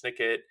 Lemony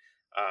Snicket,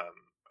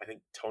 I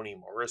think Toni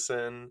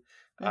Morrison.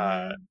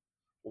 Uh, hmm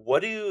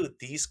what do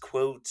these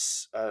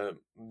quotes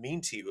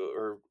mean to you,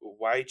 or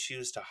why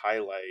choose to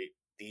highlight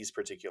these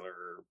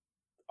particular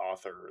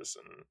authors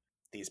and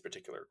these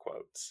particular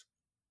quotes?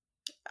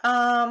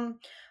 Um,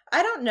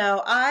 I don't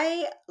know.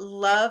 I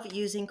love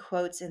using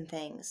quotes in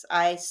things.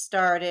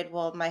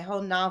 My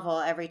whole novel,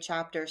 every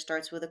chapter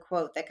starts with a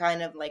quote that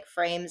kind of like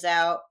frames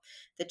out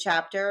the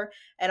chapter.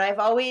 And I've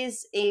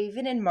always,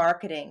 even in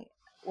marketing,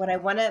 when I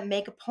want to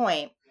make a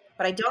point,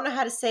 but I don't know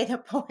how to say the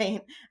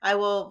point, I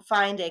will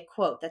find a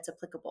quote that's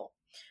applicable.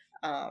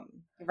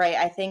 Right.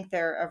 I think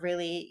they're a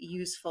really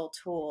useful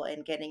tool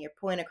in getting your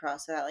point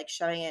across without like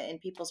shoving it in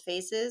people's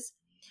faces.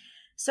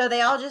 So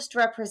they all just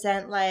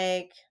represent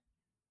like,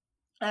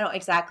 I don't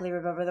exactly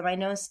remember them. I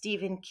know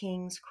Stephen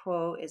King's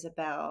quote is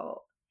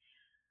about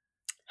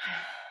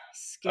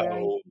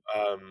scaring Oh,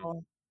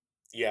 people.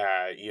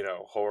 yeah,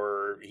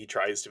 horror, he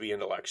tries to be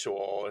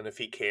intellectual, and if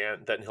he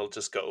can't, then he'll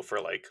just go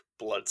for like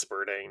blood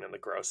spurting and the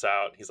gross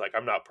out. He's like,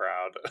 I'm not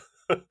proud.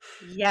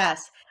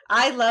 Yes,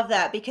 I love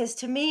that because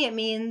to me it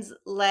means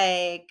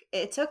like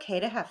it's okay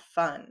to have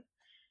fun,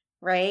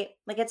 right?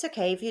 Like it's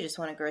okay if you just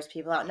want to gross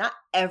people out. Not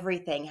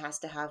everything has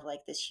to have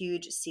like this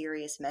huge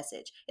serious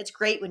message. It's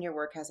great when your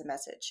work has a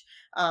message,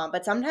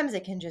 but sometimes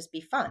it can just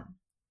be fun.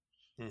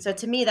 So Mhm.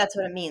 to me, that's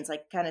what it means.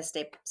 Like kind of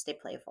stay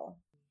playful.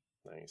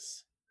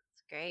 Nice.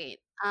 That's great.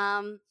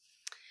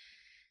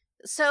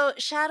 So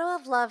Shadow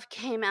of Love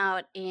came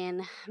out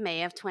in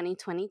May of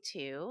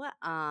 2022.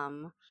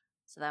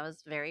 So that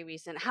was very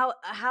recent. How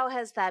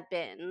has that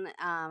been?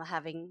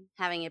 Having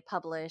it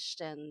published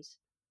and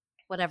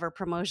whatever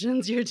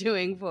promotions you're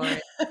doing for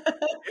it.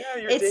 Yeah,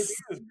 your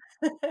It's debut.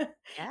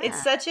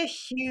 it's Yeah. such a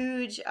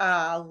huge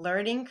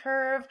learning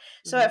curve.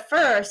 So Mhm. at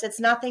first it's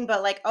nothing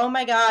but like, oh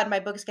my God, my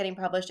book's getting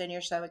published and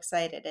you're so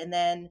excited. And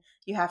then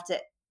you have to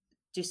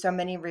do so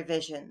many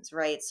revisions,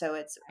 right? So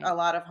it's Right. a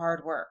lot of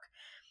hard work.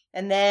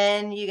 And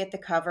then you get the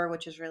cover,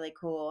 which is really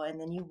cool. And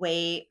then you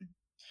wait.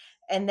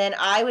 And then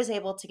I was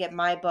able to get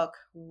my book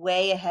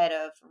way ahead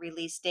of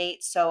release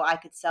date so I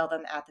could sell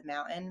them at the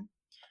Mountain.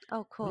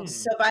 Oh, cool.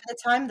 So Hmm. by the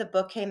time the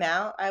book came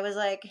out, I was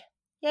like,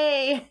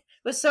 yay.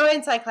 It was so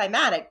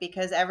anticlimactic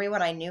because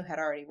everyone I knew had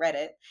already read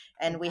it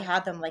and we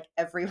had them like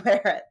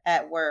everywhere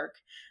at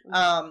work. Mhm.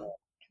 Um,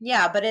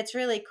 yeah, but it's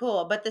really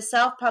cool. But the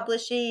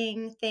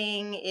self-publishing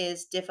thing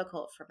is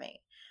difficult for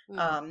me.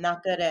 Mhm.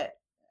 Not good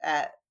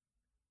at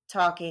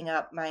talking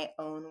up my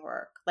own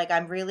work. Like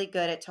I'm really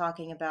good at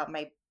talking about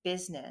my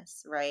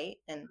business, right?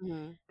 And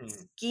Mhm.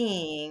 Hmm.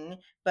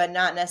 skiing, but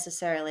not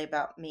necessarily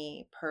about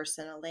me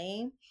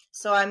personally.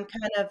 So I'm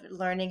kind of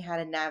learning how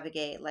to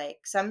navigate.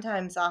 Like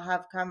sometimes I'll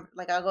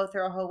go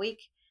through a whole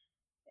week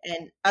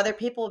and other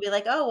people will be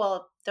like, "Oh,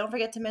 well, don't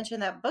forget to mention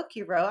that book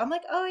you wrote." I'm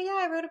like, "Oh yeah,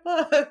 I wrote a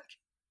book."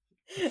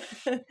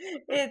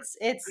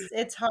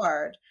 It's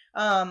hard.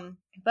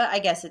 But I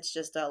guess it's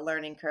just a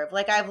learning curve.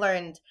 Like I've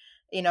learned,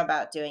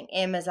 about doing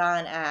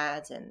Amazon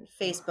ads and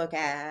Facebook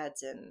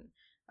ads and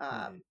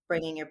Hmm.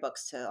 bringing your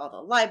books to all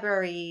the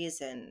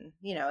libraries, and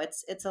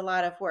it's a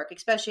lot of work,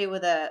 especially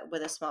with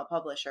a small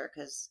publisher,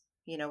 because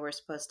we're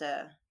supposed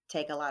to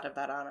take a lot of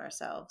that on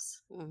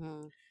ourselves.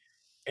 Mhm.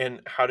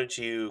 And how did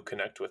you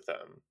connect with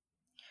them?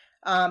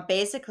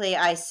 Basically,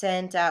 I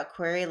sent out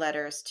query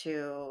letters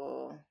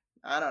to,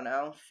 I don't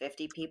know,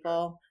 50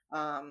 people,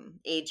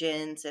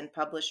 agents and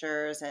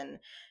publishers, and,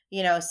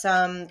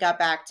 some got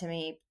back to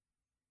me.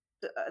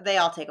 They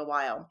all take a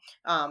while,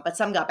 but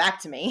some got back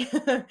to me.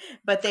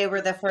 But they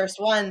were the first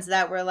ones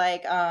that were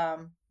like,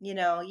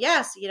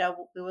 yes,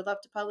 we would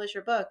love to publish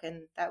your book.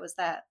 And that was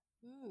that.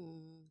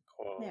 Mm.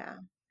 Cool. Yeah.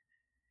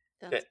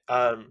 That's Okay,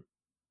 great.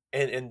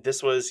 And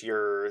this was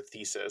your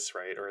thesis,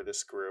 right? Or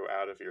this grew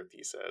out of your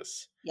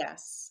thesis.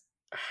 Yes.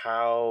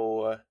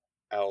 How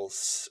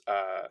else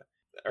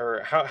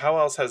or how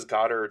else has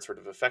Goddard sort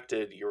of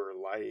affected your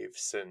life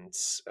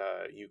since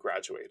you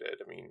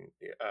graduated? I mean,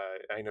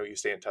 I know you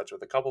stay in touch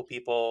with a couple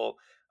people,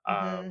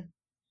 um, Hmm.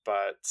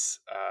 but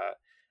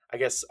I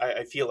guess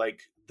I feel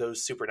like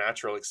those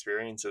supernatural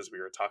experiences we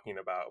were talking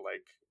about,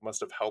 like, must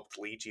have helped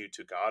lead you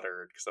to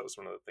Goddard, because that was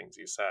one of the things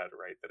you said,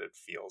 right? That it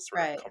feels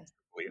sort of Right.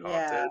 comfortably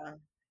haunted. Yeah.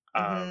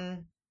 Um,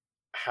 Hmm.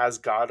 has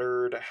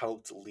Goddard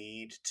helped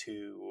lead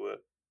to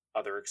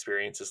other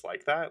experiences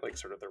like that, like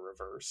sort of the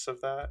reverse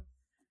of that?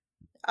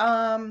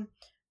 Um,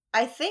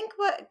 I think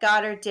what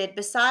Goddard did,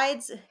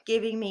 besides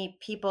giving me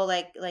people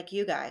like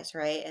you guys,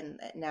 right, and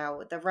now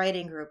with the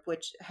writing group,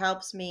 which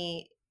helps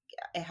me,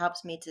 it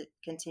helps me to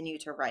continue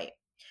to write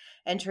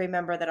and to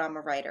remember that I'm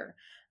a writer.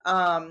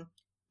 Um,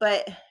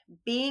 but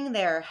being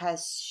there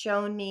has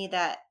shown me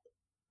that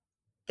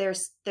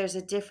there's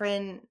a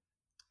different,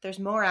 there's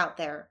more out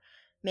there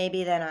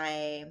maybe than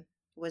I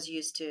was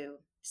used to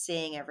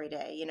seeing every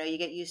day. You know, you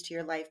get used to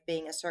your life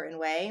being a certain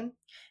way,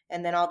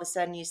 and then all of a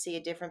sudden you see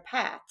a different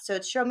path. So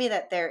it showed me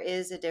that there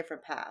is a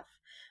different path.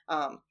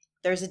 Um,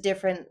 there's a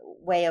different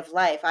way of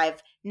life.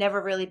 I've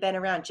never really been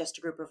around just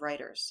a group of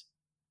writers,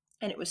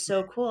 and it was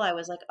so cool. I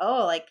was like,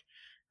 oh,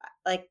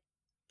 like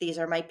these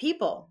are my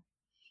people.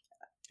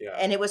 Yeah.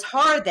 And it was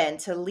hard then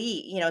to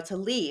leave, to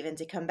leave and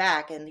to come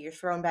back, and you're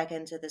thrown back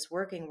into this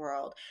working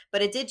world.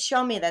 But it did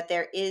show me that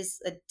there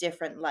is a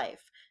different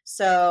life.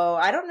 So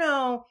I don't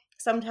know,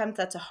 sometimes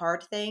that's a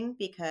hard thing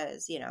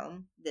because,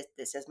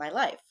 this is my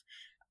life.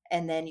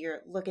 And then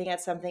you're looking at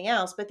something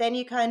else, but then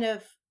you kind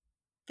of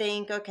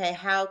think, okay,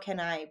 how can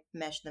I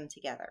mesh them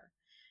together?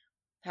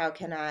 How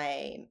can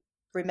I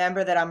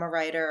remember that I'm a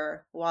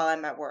writer while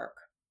I'm at work?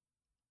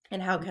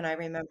 And how can I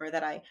remember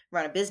that I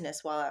run a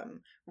business while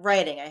I'm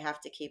writing? I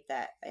have to keep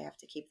that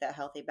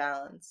healthy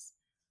balance.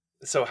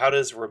 So how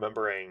does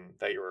remembering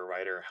that you're a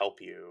writer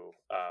help you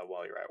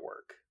while you're at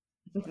work?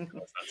 How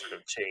does that sort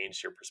of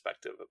change your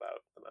perspective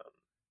about the mountain?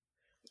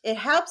 It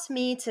helps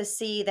me to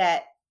see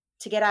that,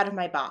 to get out of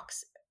my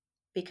box,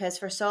 because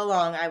for so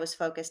long I was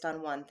focused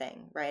on one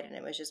thing, right? And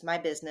it was just my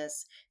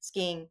business,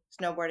 skiing,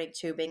 snowboarding,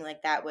 tubing,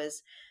 like that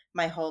was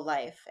my whole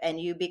life. And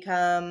you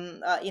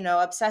become,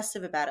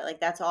 obsessive about it. Like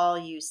that's all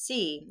you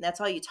see,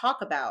 that's all you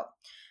talk about.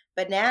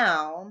 But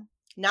now,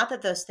 not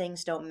that those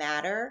things don't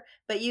matter,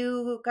 but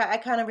I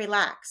kind of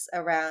relax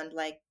around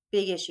like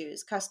big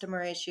issues,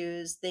 customer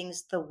issues,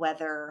 things, the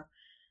weather,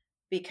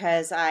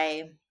 because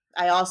I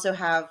also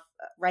have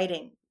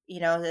writing.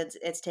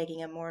 It's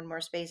taking up more and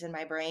more space in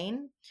my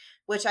brain,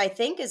 which I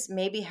think is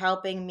maybe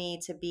helping me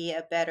to be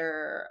a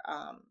better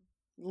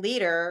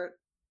leader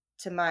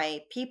to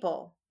my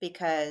people,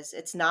 because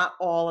it's not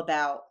all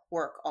about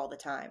work all the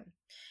time.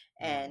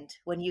 Mm. And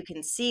when you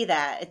can see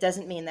that, it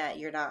doesn't mean that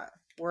you're not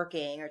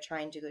working or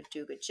trying to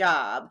do a good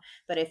job.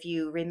 But if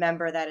you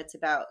remember that it's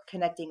about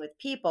connecting with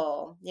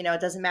people,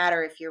 it doesn't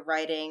matter if you're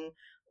writing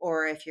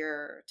or if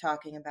you're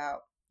talking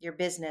about your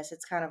business,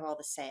 it's kind of all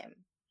the same.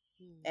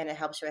 Mm, And it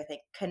helps you, I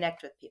think,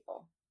 connect with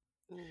people.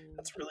 mm.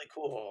 That's really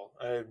cool.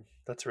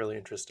 That's really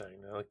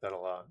interesting. I like that a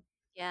lot.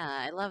 Yeah,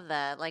 I love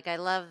that. Like I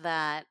love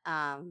that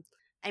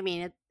I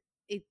mean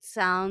it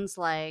sounds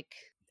like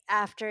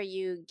after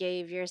you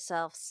gave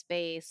yourself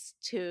space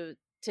to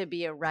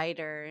be a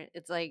writer,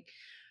 it's like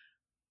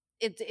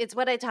it's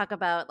what I talk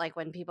about like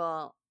when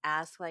people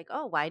ask like,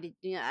 "Oh, why did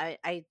you know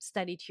I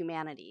studied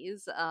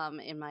humanities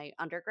in my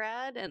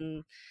undergrad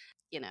and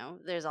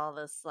there's all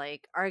this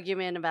like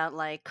argument about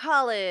like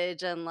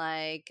college and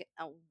like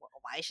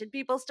why should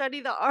people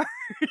study the arts?"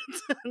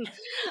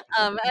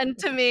 And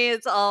to me,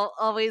 it's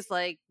always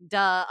like,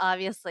 duh.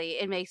 Obviously,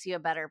 it makes you a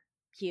better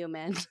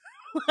human.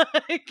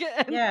 like,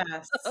 and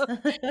Yes. so,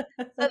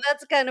 so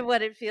that's kind of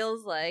what it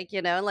feels like,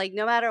 like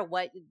no matter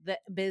what the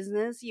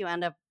business you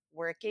end up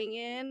working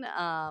in,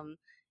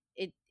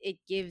 it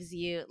gives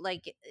you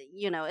like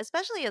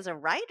especially as a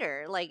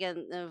writer, like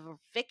in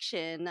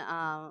fiction,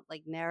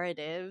 like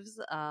narratives.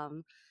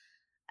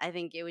 I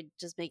think it would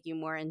just make you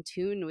more in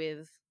tune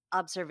with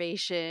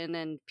observation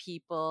and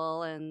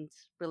people and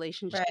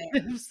relationships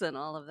Right. and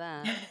all of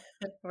that.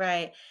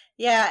 Right.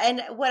 Yeah.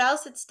 And what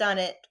else it's done,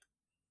 it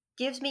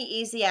gives me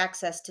easy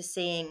access to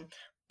seeing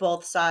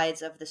both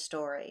sides of the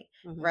story,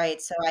 Hmm.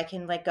 right? So I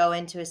can like go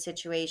into a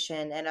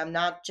situation and I'm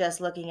not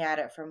just looking at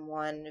it from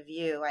one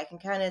view. I can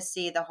kind of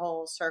see the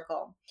whole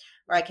circle,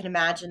 or I can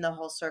imagine the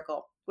whole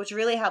circle, which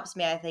really helps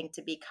me, I think,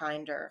 to be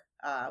kinder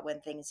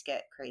when things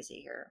get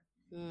crazy here.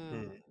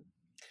 Mm, Hmm.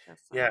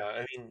 that's Yeah,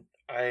 I mean,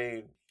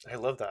 I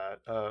love that.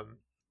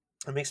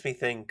 It makes me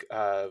think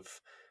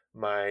of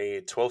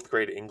my 12th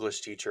grade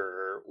English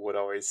teacher would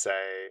always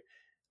say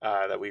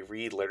that we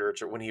read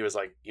literature when he was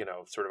like,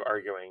 sort of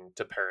arguing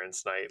to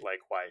parents' night, like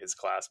why his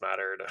class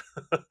mattered.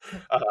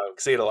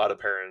 Because he had a lot of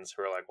parents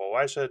who were like, well,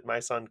 why should my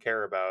son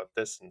care about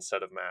this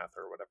instead of math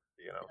or whatever.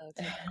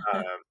 okay.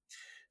 Um,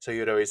 so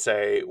you'd always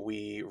say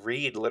we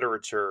read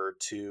literature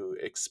to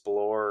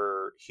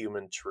explore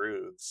human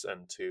truths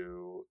and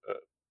to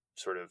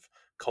sort of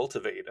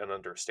cultivate an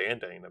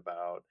understanding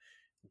about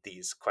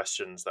these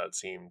questions that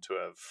seem to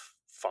have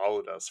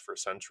followed us for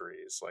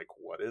centuries, like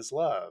what is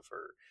love,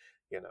 or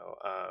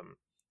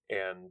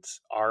and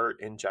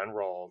art in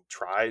general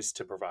tries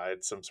to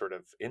provide some sort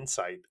of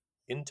insight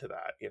into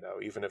that.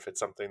 Even if it's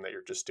something that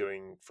you're just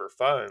doing for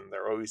fun,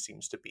 there always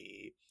seems to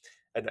be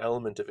an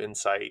element of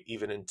insight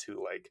even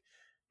into like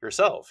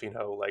yourself,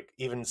 like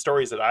even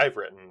stories that I've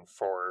written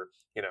for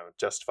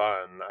just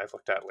fun, I've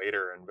looked at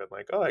later and been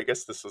like, oh, I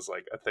guess this was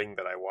like a thing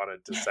that I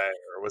wanted to say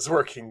or was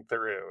working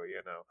through.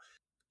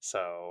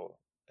 So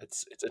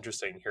it's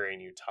interesting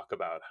hearing you talk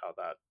about how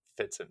that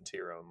fits into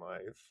your own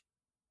life.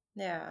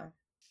 Yeah.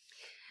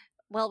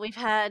 Well, we've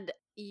had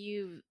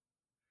you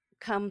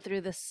come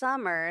through the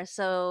summer,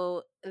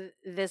 so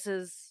this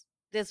was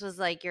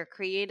like your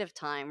creative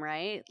time,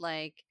 right?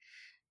 Like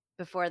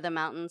before the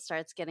mountain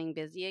starts getting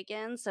busy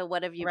again. So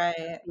what have you been Right.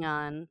 working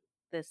on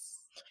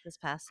this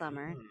past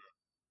summer?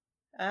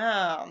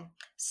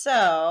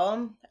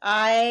 So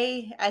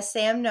as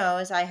Sam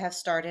knows, I have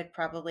started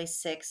probably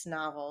 6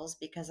 novels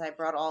because I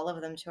brought all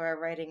of them to our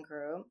writing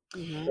group.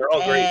 Mhm. They're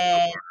all great so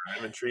And far.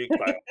 I'm intrigued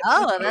by it.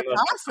 Oh, that's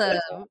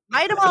awesome.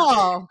 Write them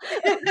all.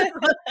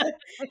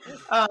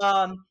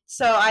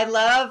 So I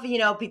love,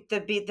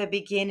 the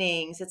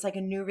beginnings. It's like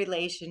a new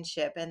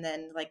relationship, and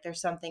then like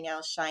there's something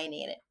else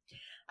shiny in it.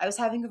 I was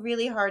having a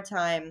really hard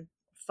time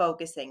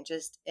focusing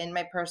just in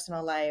my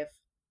personal life.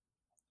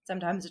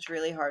 Sometimes it's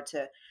really hard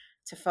to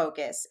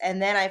focus.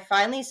 And then I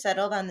finally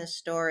settled on this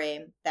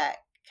story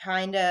that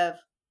kind of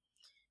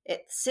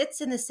it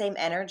sits in the same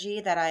energy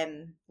that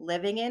I'm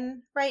living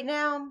in right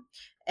now,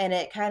 and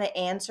it kind of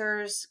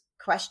answers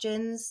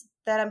questions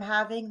that I'm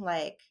having,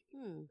 like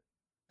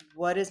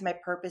what is my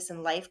purpose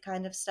in life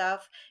kind of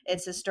stuff.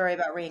 It's a story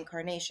about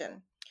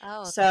reincarnation.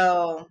 Oh, okay.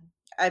 So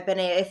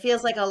it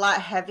feels like a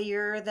lot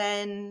heavier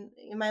than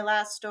my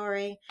last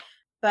story,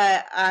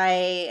 but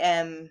I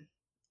am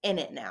in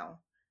it now.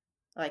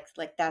 Like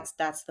that's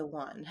the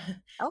one.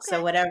 So Okay.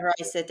 whenever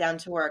I sit down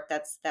to work,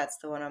 that's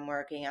the one I'm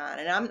working on,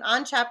 and I'm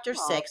on chapter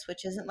Aw. 6,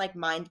 which isn't like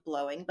mind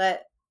blowing,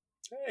 but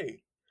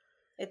Hey,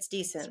 it's that's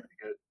decent. pretty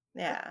good.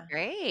 Yeah.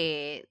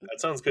 Great. That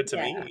sounds good to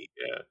Yeah. me.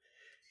 Yeah.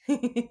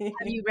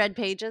 Have you read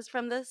pages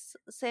from this,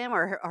 Sam,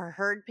 or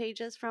heard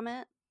pages from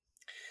it?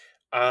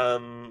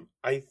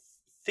 I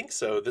think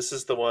so. This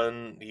is the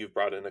one you've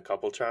brought in a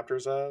couple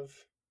chapters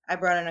of. I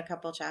brought in a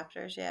couple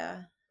chapters.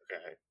 Yeah.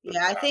 Okay.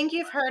 Yeah, I think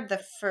you've heard the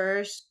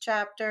first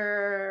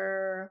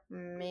chapter,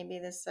 maybe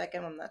the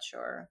second. I'm not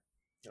sure.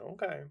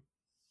 Okay.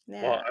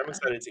 Yeah. Well, I'm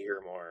excited to hear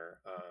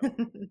more.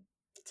 It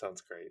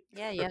sounds great.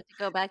 Yeah, you have to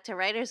go back to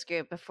writer's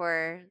group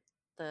before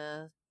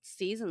the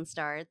season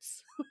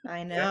starts.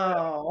 I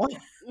know.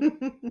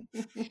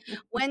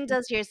 When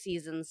does your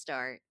season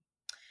start?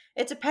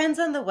 It depends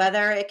on the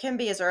weather. It can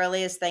be as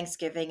early as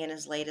Thanksgiving and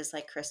as late as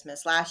like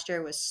Christmas. Last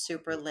year was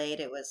super late.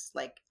 It was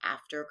like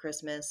after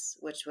Christmas,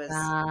 which was it's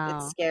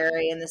Wow.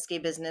 scary in the ski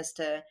business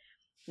to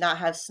not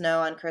have snow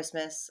on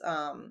Christmas.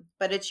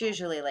 But it's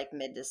usually like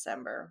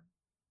mid-December.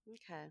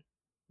 Okay.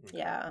 Okay.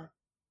 Yeah.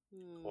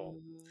 Cool.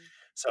 Mhm.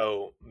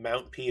 So,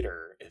 Mount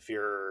Peter, if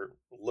you're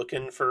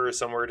looking for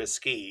somewhere to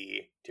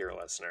ski, dear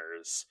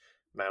listeners,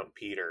 Mount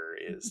Peter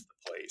is the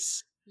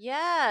place.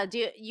 Yeah.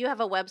 Do you have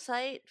a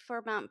website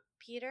for Mount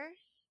Peter?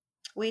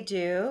 We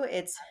do.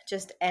 It's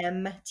just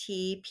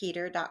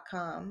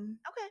mtpeter.com.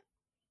 Okay.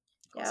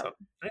 Yep. Awesome.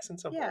 Nice and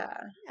simple.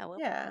 Yeah. Yeah, we'll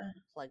Yeah.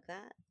 plug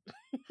that.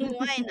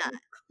 Why not?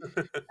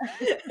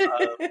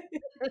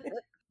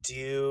 Do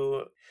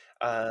you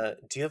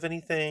have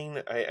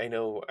anything? I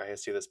know I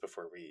asked you this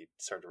before we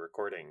started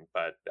recording,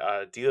 but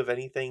do you have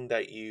anything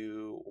that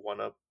you want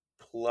to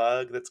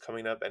plug that's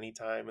coming up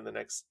anytime in the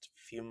next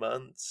few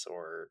months,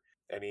 or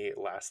any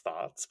last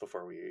thoughts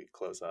before we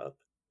close up?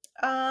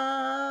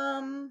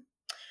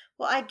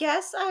 Well, I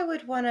guess I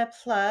would want to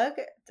plug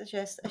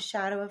just A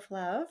Shadow of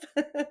Love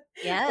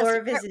Yes.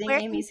 or visiting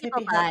Where can people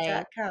buy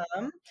it?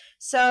 amy'shippiehelp.com.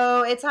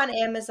 So it's on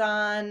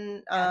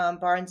Amazon,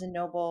 Barnes and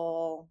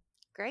Noble.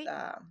 Great.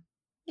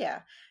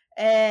 Yeah.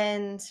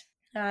 And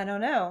I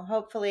don't know.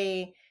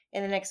 Hopefully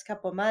in the next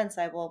couple months,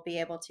 I will be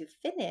able to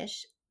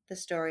finish the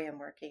story I'm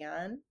working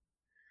on.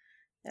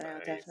 And I'll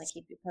definitely Nice.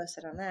 keep you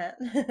posted on that.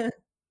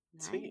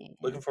 Sweet.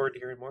 Looking forward to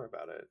hearing more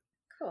about it.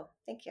 Cool.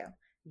 Thank you.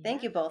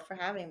 Thank you both for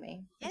having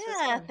me. This was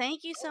Yeah, fun.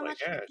 thank you so Oh my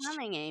much for gosh.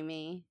 coming,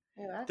 Amy.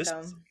 You're This is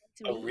welcome.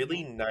 To a meet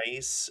really you.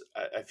 nice,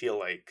 I feel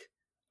like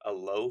a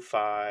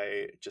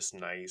lo-fi, just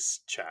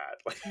nice chat.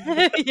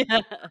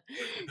 Yeah.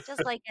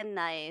 Just like a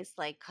nice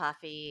like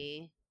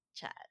coffee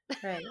chat.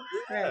 Right.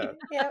 Yeah.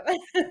 Yep.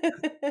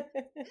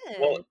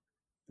 Well, Good.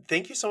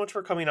 thank you so much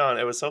for coming on.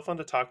 It was so fun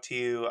to talk to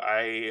you.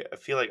 I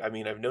feel like, I've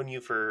known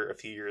you for a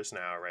few years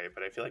now, right?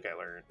 But I feel like I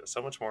learned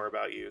so much more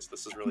about you. So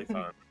this is really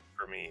fun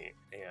for me.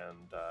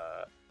 And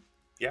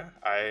yeah,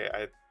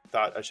 I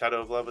thought A Shadow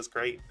of Love was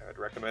great. I'd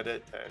recommend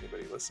it to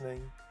anybody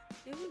listening.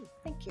 Ooh,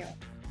 Thank you.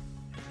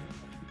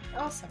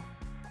 Awesome.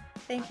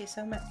 Thank you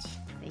so much.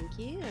 thank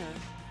you.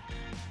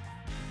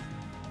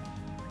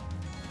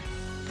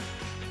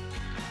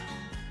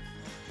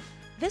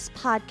 This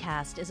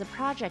podcast is a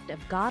project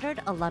of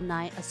Goddard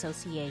Alumni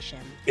Association.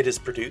 It is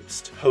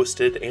produced,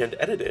 hosted, and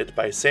edited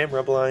by Sam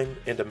Rubline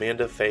and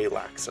Amanda Faye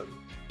Laxon.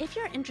 If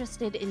you're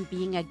interested in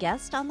being a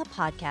guest on the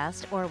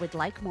podcast or would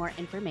like more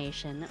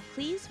information,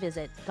 please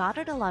visit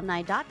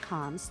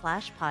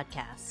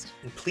goddardalumni.com/podcast.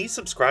 And please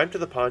subscribe to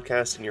the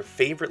podcast in your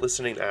favorite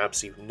listening app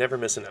so you never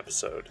miss an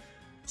episode.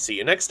 See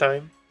you next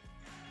time.